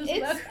talk about this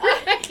without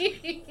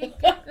crying.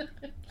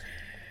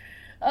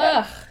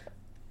 Ugh.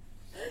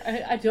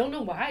 I don't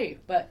know why,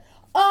 but.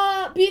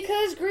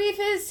 Because grief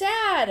is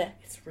sad.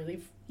 It's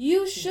really.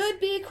 You should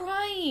be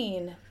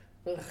crying.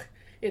 Ugh.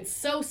 It's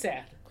so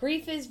sad.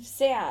 Grief is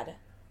sad.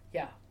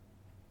 Yeah.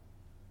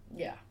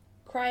 Yeah.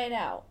 Cry it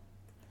out.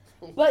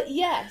 But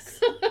yes.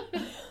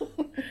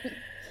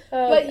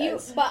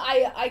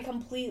 I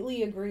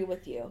completely agree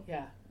with you.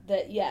 Yeah.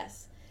 That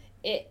yes,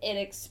 it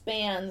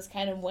expands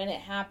kind of when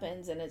it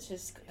happens, and it's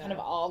just kind of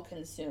all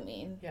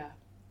consuming. Yeah.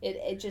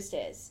 It just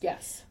is.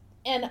 Yes.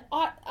 And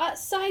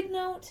side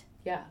note.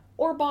 Yeah.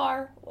 Or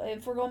bar,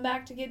 if we're going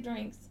back to get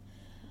drinks.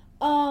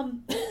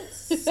 Son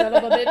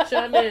of a bitch,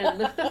 I'm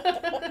in.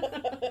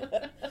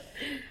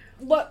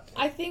 What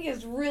I think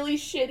is really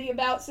shitty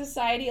about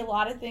society, a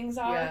lot of things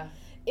are,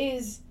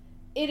 is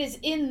it is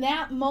in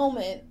that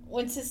moment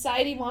when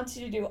society wants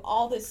you to do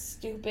all this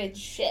stupid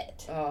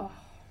shit. Oh.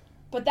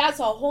 But that's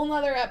a whole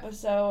nother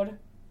episode.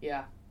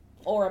 Yeah.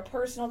 Or a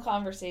personal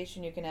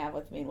conversation you can have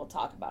with me, and we'll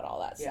talk about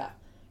all that stuff.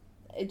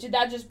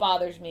 That just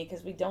bothers me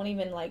because we don't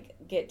even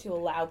get to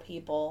allow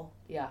people.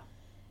 Yeah.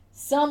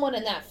 Someone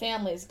in that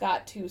family's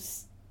got to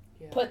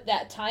put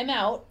that time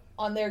out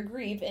on their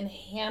grief and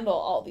handle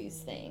all these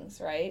things,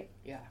 right?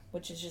 Yeah.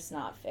 Which is just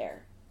not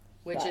fair.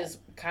 which is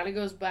kind of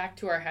goes back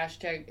to our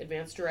hashtag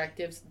advanced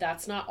directives.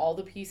 That's not all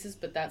the pieces,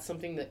 but that's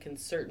something that can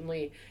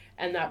certainly,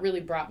 and that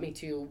really brought me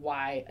to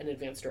why an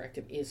advanced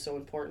directive is so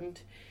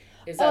important,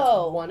 is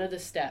that's one of the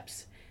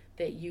steps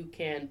that you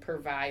can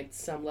provide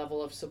some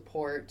level of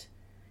support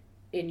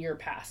in your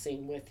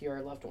passing with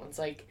your loved ones.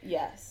 Like,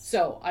 yes.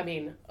 So, I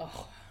mean,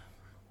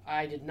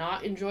 I did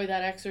not enjoy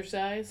that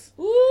exercise.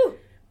 Woo!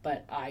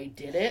 But I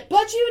did it.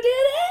 But you did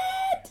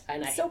it!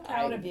 And I'm so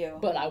proud of you.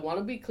 But I want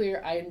to be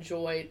clear, I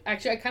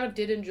kind of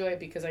did enjoy it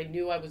because I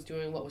knew I was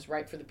doing what was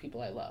right for the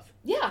people I love.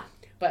 Yeah.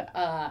 But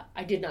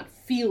I did not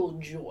feel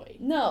joy.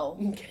 No.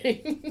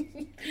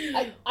 Okay.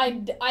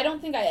 I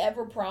don't think I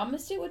ever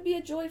promised it would be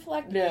a joyful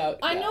activity. No.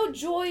 I know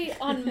joy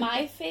on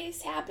my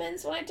face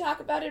happens when I talk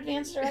about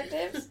advanced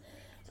directives,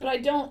 but I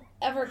don't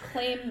ever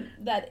claim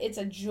that it's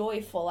a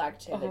joyful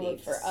activity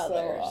for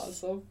others. So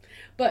awesome.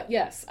 But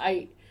yes,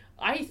 I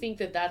think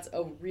that that's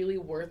a really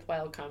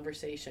worthwhile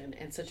conversation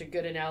and such a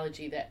good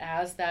analogy that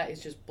as that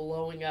is just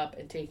blowing up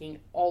and taking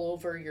all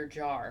over your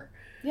jar.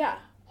 Yeah.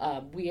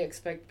 We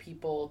expect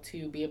people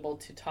to be able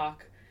to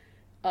talk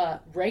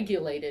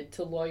regulated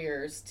to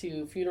lawyers,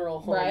 to funeral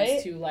homes,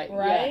 right? to right.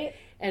 Yeah.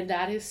 And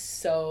that is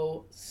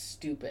so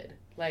stupid.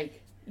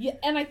 Like, yeah,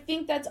 and I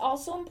think that's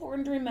also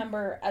important to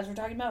remember as we're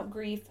talking about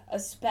grief,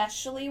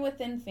 especially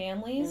within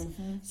families.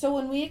 Mm-hmm. So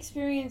when we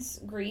experience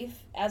grief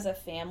as a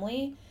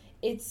family,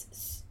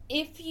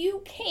 if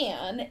you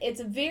can,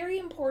 it's very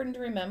important to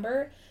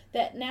remember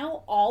that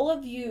now all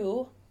of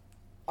you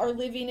are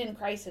living in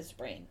crisis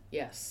brain.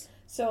 Yes.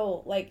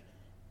 So, like,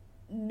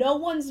 no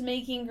one's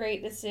making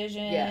great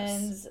decisions.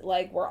 Yes.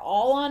 Like, we're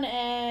all on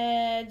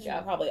edge. Yep.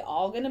 We're probably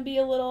all going to be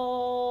a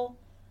little...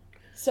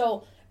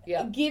 So,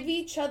 give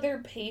each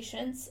other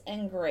patience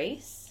and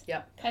grace.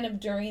 Yep. Kind of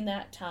during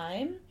that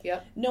time.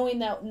 Yep. Knowing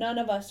that none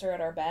of us are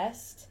at our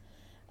best.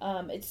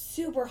 It's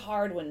super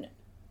hard when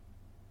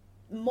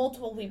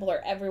multiple people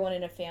or everyone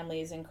in a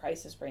family is in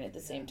crisis brain at the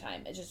same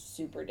time. It's just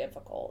super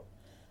difficult.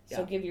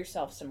 So give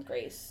yourself some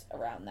grace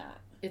around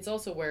that. It's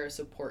also where a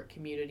support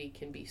community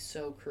can be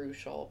so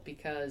crucial,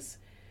 because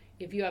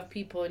if you have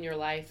people in your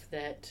life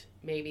that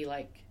maybe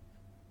like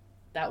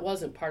that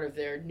wasn't part of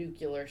their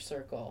nuclear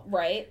circle,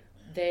 right?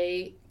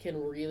 They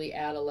can really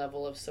add a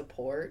level of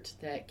support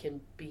that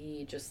can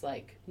be just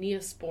like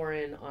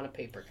Neosporin on a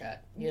paper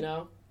cut, you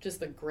know?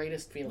 Just the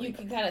greatest feeling. You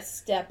can kind of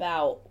step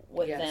out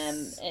with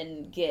them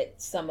and get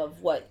some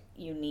of what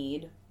you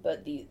need,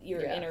 but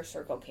your inner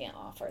circle can't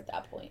offer at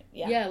that point.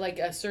 Yeah. Yeah, like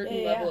a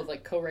certain level of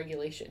like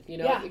co-regulation. You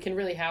know, it can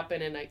really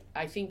happen, and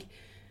I think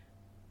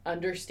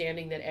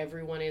understanding that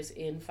everyone is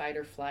in fight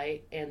or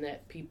flight and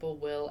that people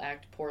will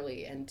act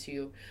poorly. And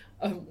to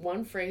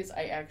one phrase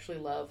I actually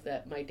love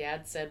that my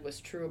dad said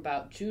was true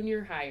about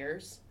junior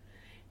hires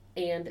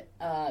and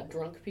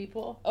drunk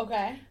people.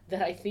 Okay.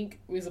 That I think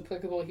was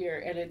applicable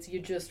here, and it's you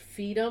just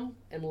feed them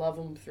and love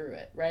them through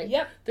it, right?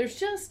 Yep. There's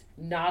just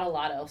not a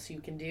lot else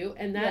you can do,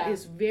 and that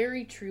is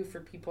very true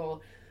for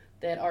people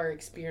that are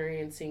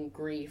experiencing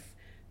grief.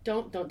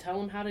 Don't tell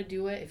them how to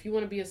do it. If you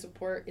want to be a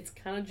support, it's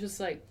kind of just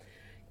like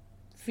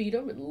feed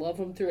them and love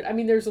them through it. I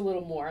mean, there's a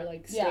little more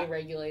like stay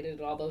regulated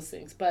and all those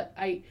things, but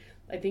I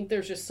think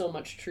there's just so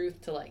much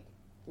truth to like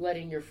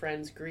letting your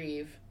friends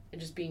grieve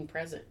and just being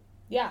present.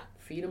 Yeah.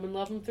 Feed them and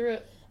love them through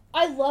it.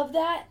 I love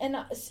that,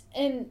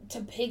 and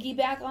to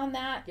piggyback on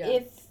that,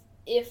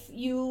 if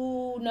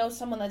you know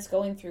someone that's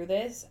going through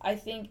this, I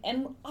think,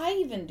 and I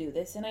even do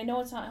this, and I know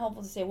it's not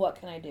helpful to say, what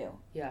can I do?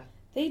 Yeah.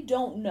 They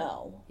don't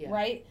know,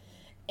 right?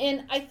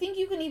 And I think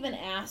you can even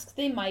ask.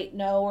 They might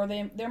know, or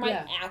there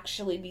might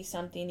actually be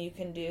something you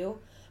can do,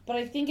 but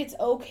I think it's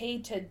okay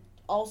to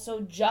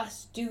also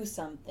just do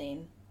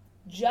something.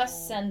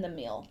 Just send the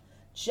meal.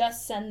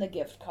 Just send the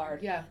gift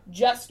card. Yeah.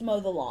 Just mow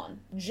the lawn.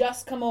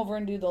 Just come over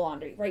and do the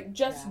laundry. Right?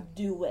 Just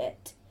do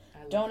it.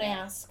 Don't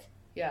ask.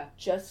 Yeah.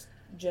 Just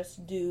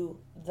do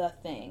the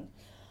thing.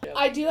 Yep.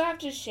 I do have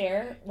to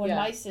share, when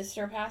my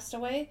sister passed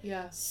away,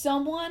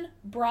 someone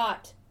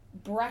brought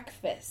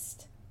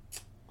breakfast.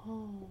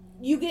 Oh.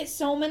 You get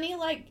so many,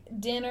 like,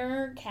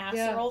 dinner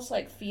casseroles to,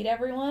 like, feed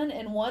everyone,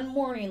 and one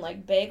morning,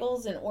 like,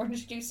 bagels and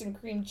orange juice and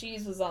cream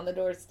cheese was on the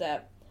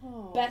doorstep.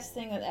 Oh. Best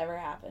thing that ever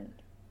happened.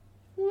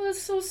 Well,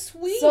 that's so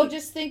sweet. So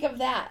just think of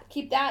that.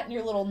 Keep that in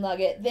your little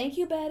nugget. Thank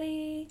you,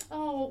 Betty.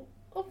 Oh,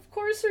 of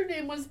course her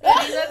name was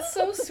Betty. That's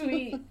so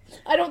sweet.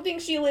 I don't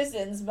think she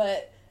listens,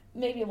 but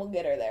maybe we'll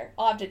get her there.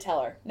 I'll have to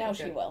tell her. Now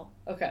she will.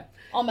 Okay.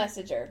 I'll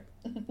message her.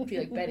 Be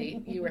like,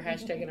 Betty, you were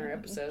hashtagging our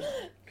episode.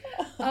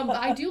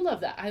 I do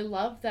love that. I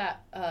love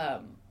that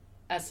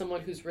as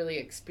someone who's really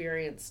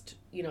experienced,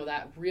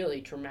 that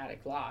really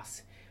traumatic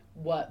loss,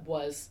 what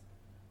was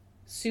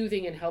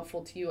soothing and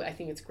helpful to you. I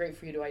think it's great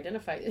for you to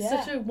identify. It's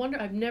such a wonder.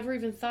 I've never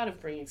even thought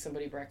of bringing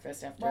somebody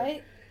breakfast after.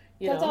 Right?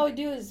 That's all we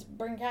do is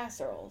bring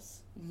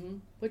casseroles. Mm-hmm.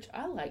 Which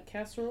I like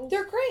casseroles.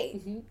 They're great.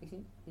 Mm-hmm, mm-hmm,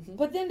 mm-hmm.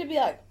 But then to be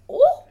like,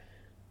 oh,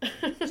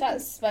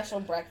 that special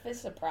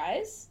breakfast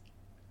surprise.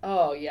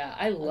 Oh, yeah.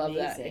 I love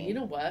that. And you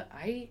know what?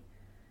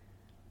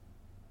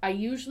 I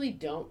usually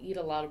don't eat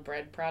a lot of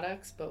bread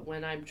products, but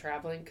when I'm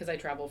traveling, because I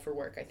travel for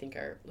work, I think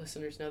our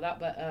listeners know that,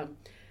 but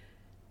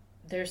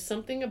there's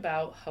something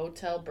about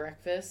hotel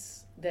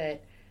breakfasts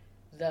that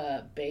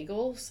the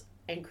bagels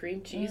and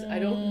cream cheese, I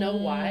don't know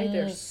why,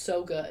 they're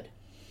so good.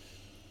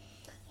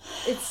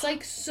 It's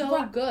like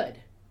so good.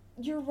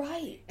 You're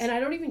right. And I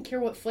don't even care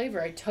what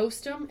flavor. I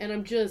toast them and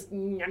I'm just...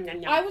 Nom,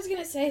 nom, nom. I was going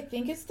to say, I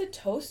think it's the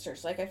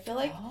toasters. Like, I feel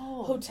like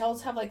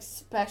hotels have, like,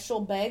 special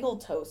bagel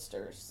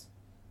toasters.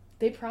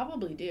 They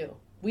probably do.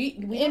 We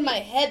in my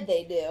head,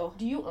 they do.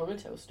 Do you own a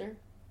toaster?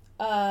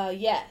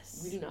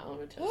 Yes. We do not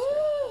own a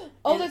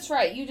toaster. That's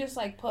right. You just,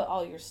 like, put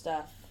all your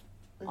stuff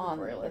on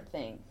the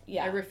thing.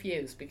 Yeah. I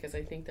refuse because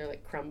I think they're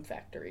like crumb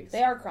factories.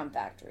 They are crumb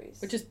factories.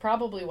 Which is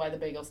probably why the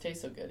bagels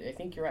taste so good. I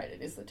think you're right.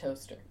 It is the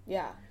toaster.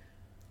 Yeah.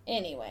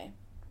 Anyway.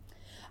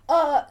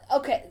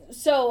 Okay.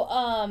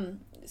 So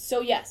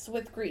yes,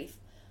 with grief.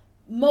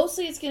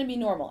 Mostly it's going to be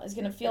normal. It's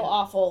going to feel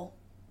awful,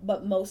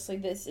 but mostly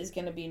this is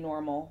going to be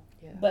normal.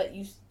 Yeah. But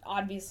you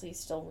obviously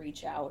still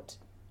reach out,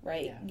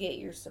 right? Yeah. Get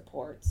your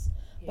supports.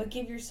 Yeah. But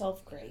give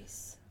yourself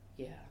grace.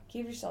 Yeah.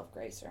 Give yourself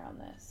grace around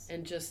this.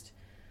 And just,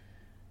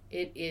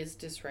 it is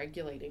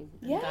dysregulating.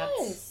 And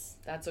yes.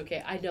 That's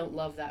okay. I don't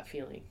love that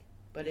feeling,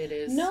 but it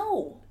is.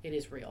 No. It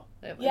is real.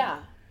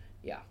 Yeah.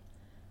 Yeah.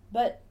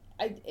 But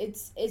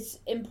it's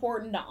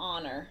important to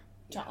honor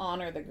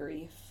the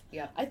grief.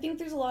 Yeah. I think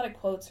there's a lot of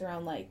quotes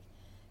around like,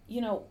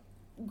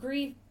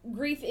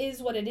 grief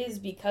is what it is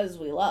because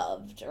we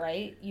loved,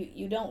 right?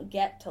 You don't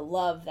get to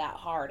love that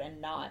hard and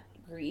not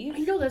grieve. I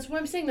know, that's what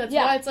I'm saying. That's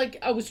why it's like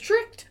I was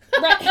tricked.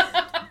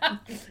 Right.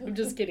 I'm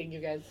just kidding, you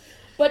guys.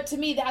 But to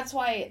me, that's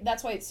why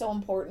it's so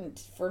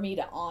important for me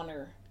to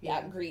honor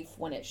that grief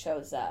when it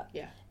shows up.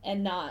 Yeah.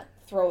 And not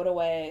throw it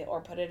away or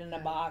put it in a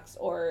box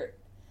or...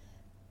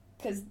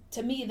 Because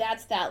to me,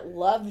 that's that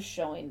love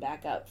showing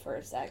back up for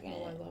a second.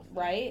 Oh, I love that.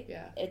 Right?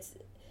 Yeah.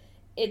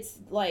 It's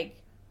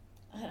like...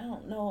 I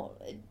don't know,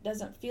 it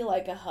doesn't feel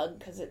like a hug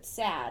because it's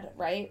sad,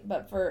 right?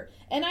 But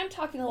and I'm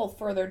talking a little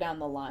further down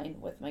the line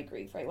with my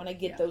grief, right? When I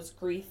get those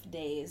grief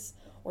days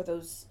or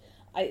those,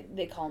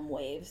 they call them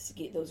waves,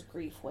 get those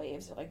grief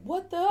waves. They're like,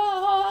 what the,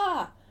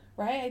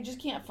 right? I just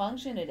can't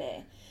function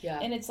today. Yeah.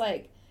 And it's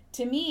like,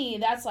 to me,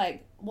 that's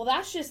like, well,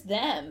 that's just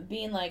them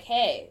being like,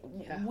 hey,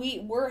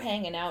 we're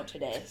hanging out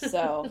today,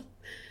 so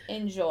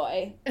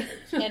enjoy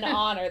and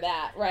honor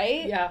that,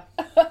 right? Yeah.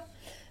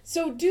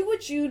 So do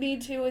what you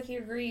need to with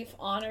your grief.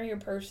 Honor your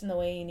person the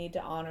way you need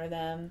to honor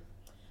them.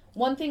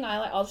 One thing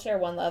I'll share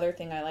one other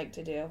thing I like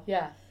to do.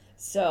 Yeah.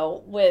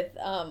 So with,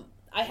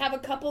 I have a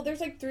couple,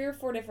 there's like 3 or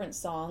 4 different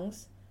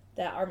songs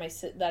that are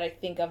that I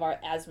think of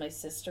as my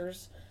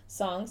sister's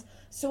songs.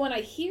 So when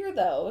I hear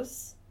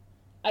those,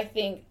 I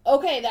think,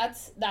 okay,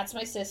 that's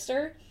my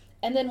sister.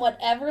 And then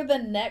whatever the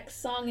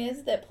next song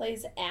is that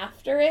plays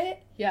after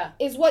it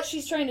is what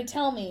she's trying to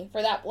tell me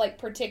for that like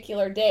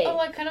particular day. Oh,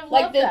 I kind of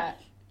love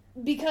that.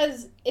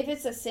 Because if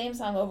it's the same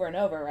song over and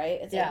over, right?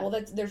 It's like,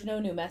 well, there's no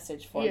new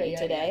message for me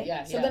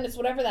today. So then it's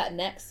whatever that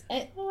next...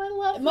 And I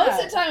love that. Most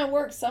of the time it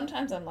works.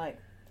 Sometimes I'm like,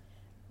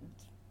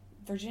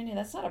 Virginia,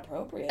 that's not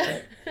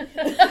appropriate. But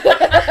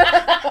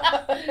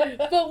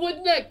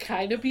wouldn't that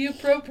kind of be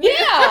appropriate?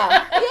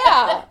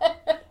 Yeah.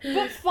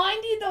 But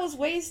finding those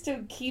ways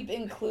to keep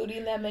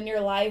including them in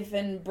your life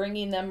and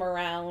bringing them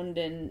around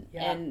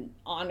and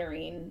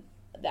honoring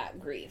that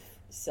grief.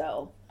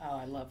 So... Oh,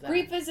 I love that.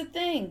 Grief is a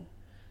thing.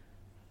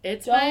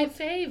 It's my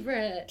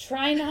favorite.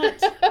 Try not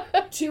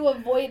to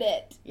avoid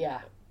it.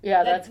 Yeah,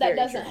 that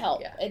doesn't help.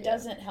 Yeah, it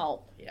doesn't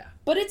help. Yeah.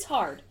 But it's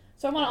hard.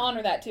 So I want to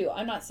honor that too.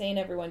 I'm not saying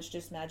everyone's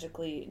just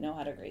magically know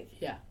how to grieve.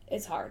 Yeah.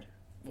 It's hard.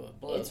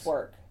 Well, it's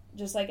work.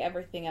 Just like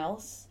everything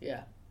else.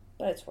 Yeah.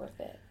 But it's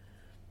worth it.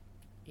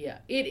 Yeah,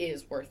 it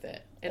is worth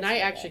it. And I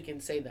actually can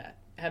say that.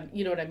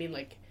 You know what I mean?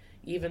 Like,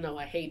 even though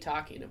I hate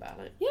talking about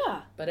it.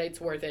 Yeah. But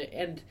it's worth it.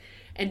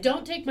 And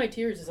don't take my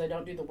tears as I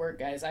don't do the work,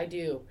 guys. I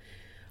do.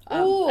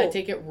 I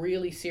take it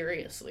really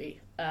seriously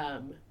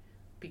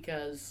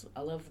because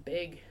I love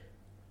big.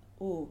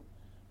 Ooh,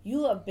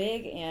 you love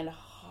big and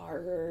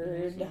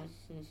hard.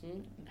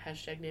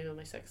 Hashtag name on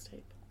my sex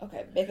tape.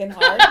 Okay, big and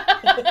hard.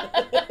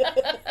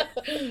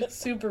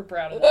 Super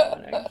proud of that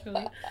one,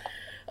 actually.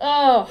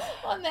 Oh,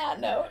 on that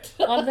note,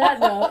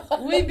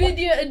 we bid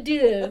you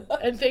adieu,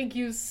 and thank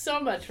you so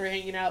much for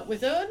hanging out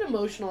with an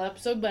emotional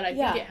episode. But I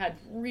think it had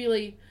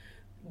really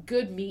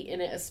good meat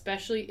in it,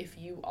 especially if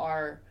you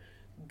are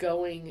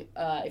going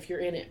if you're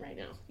in it right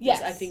now.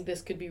 Yes. I think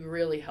this could be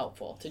really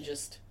helpful to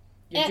just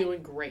you're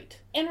doing great.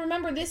 And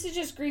remember, this is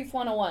just Grief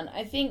 101.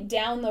 I think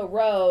down the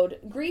road,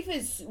 grief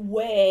is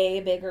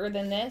way bigger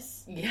than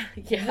this. Yeah.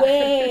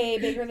 Way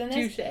bigger than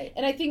this. Touché.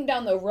 And I think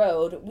down the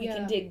road, we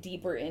can dig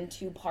deeper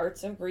into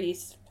parts of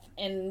grief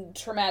and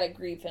traumatic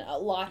grief and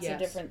lots of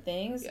different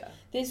things. Yeah.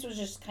 This was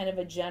just kind of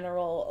a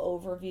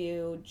general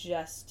overview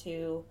just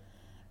to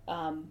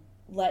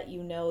let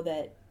you know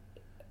that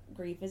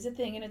grief is a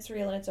thing and it's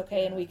real and it's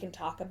okay and we can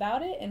talk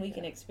about it and we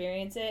can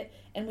experience it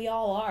and we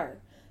all are.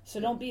 So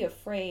don't be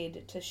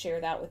afraid to share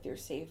that with your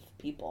safe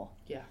people.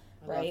 Yeah.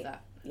 I love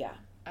that. Yeah.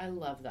 I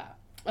love that.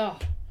 Oh,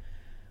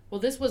 Well,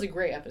 this was a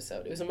great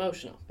episode. It was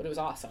emotional, but it was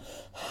awesome.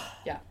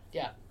 Yeah.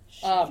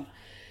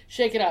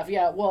 Shake it off.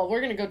 Yeah, well,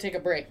 we're going to go take a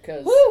break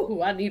because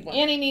I need one.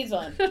 Annie needs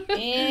one.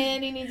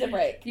 Annie needs a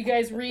break. You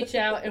guys reach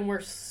out, and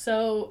we're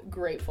so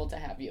grateful to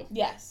have you.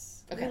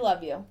 Yes. Okay. We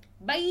love you.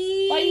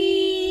 Bye.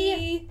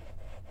 Bye.